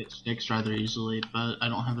them. Get sticks rather easily, but I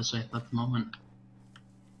don't have a safe at the moment.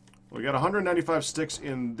 We got 195 sticks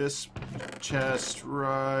in this chest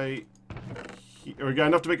right here. We got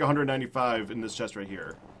enough to make 195 in this chest right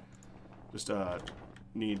here. Just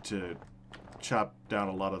need to chop down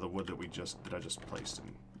a lot of the wood that I just placed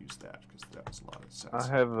and use that because that was a lot of sense. I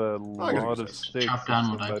have a lot of sticks. Chop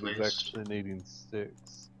down what I Somebody's placed. actually needing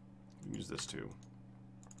sticks. Use this too.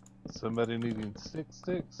 Somebody needing sticks?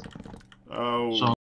 Oh. So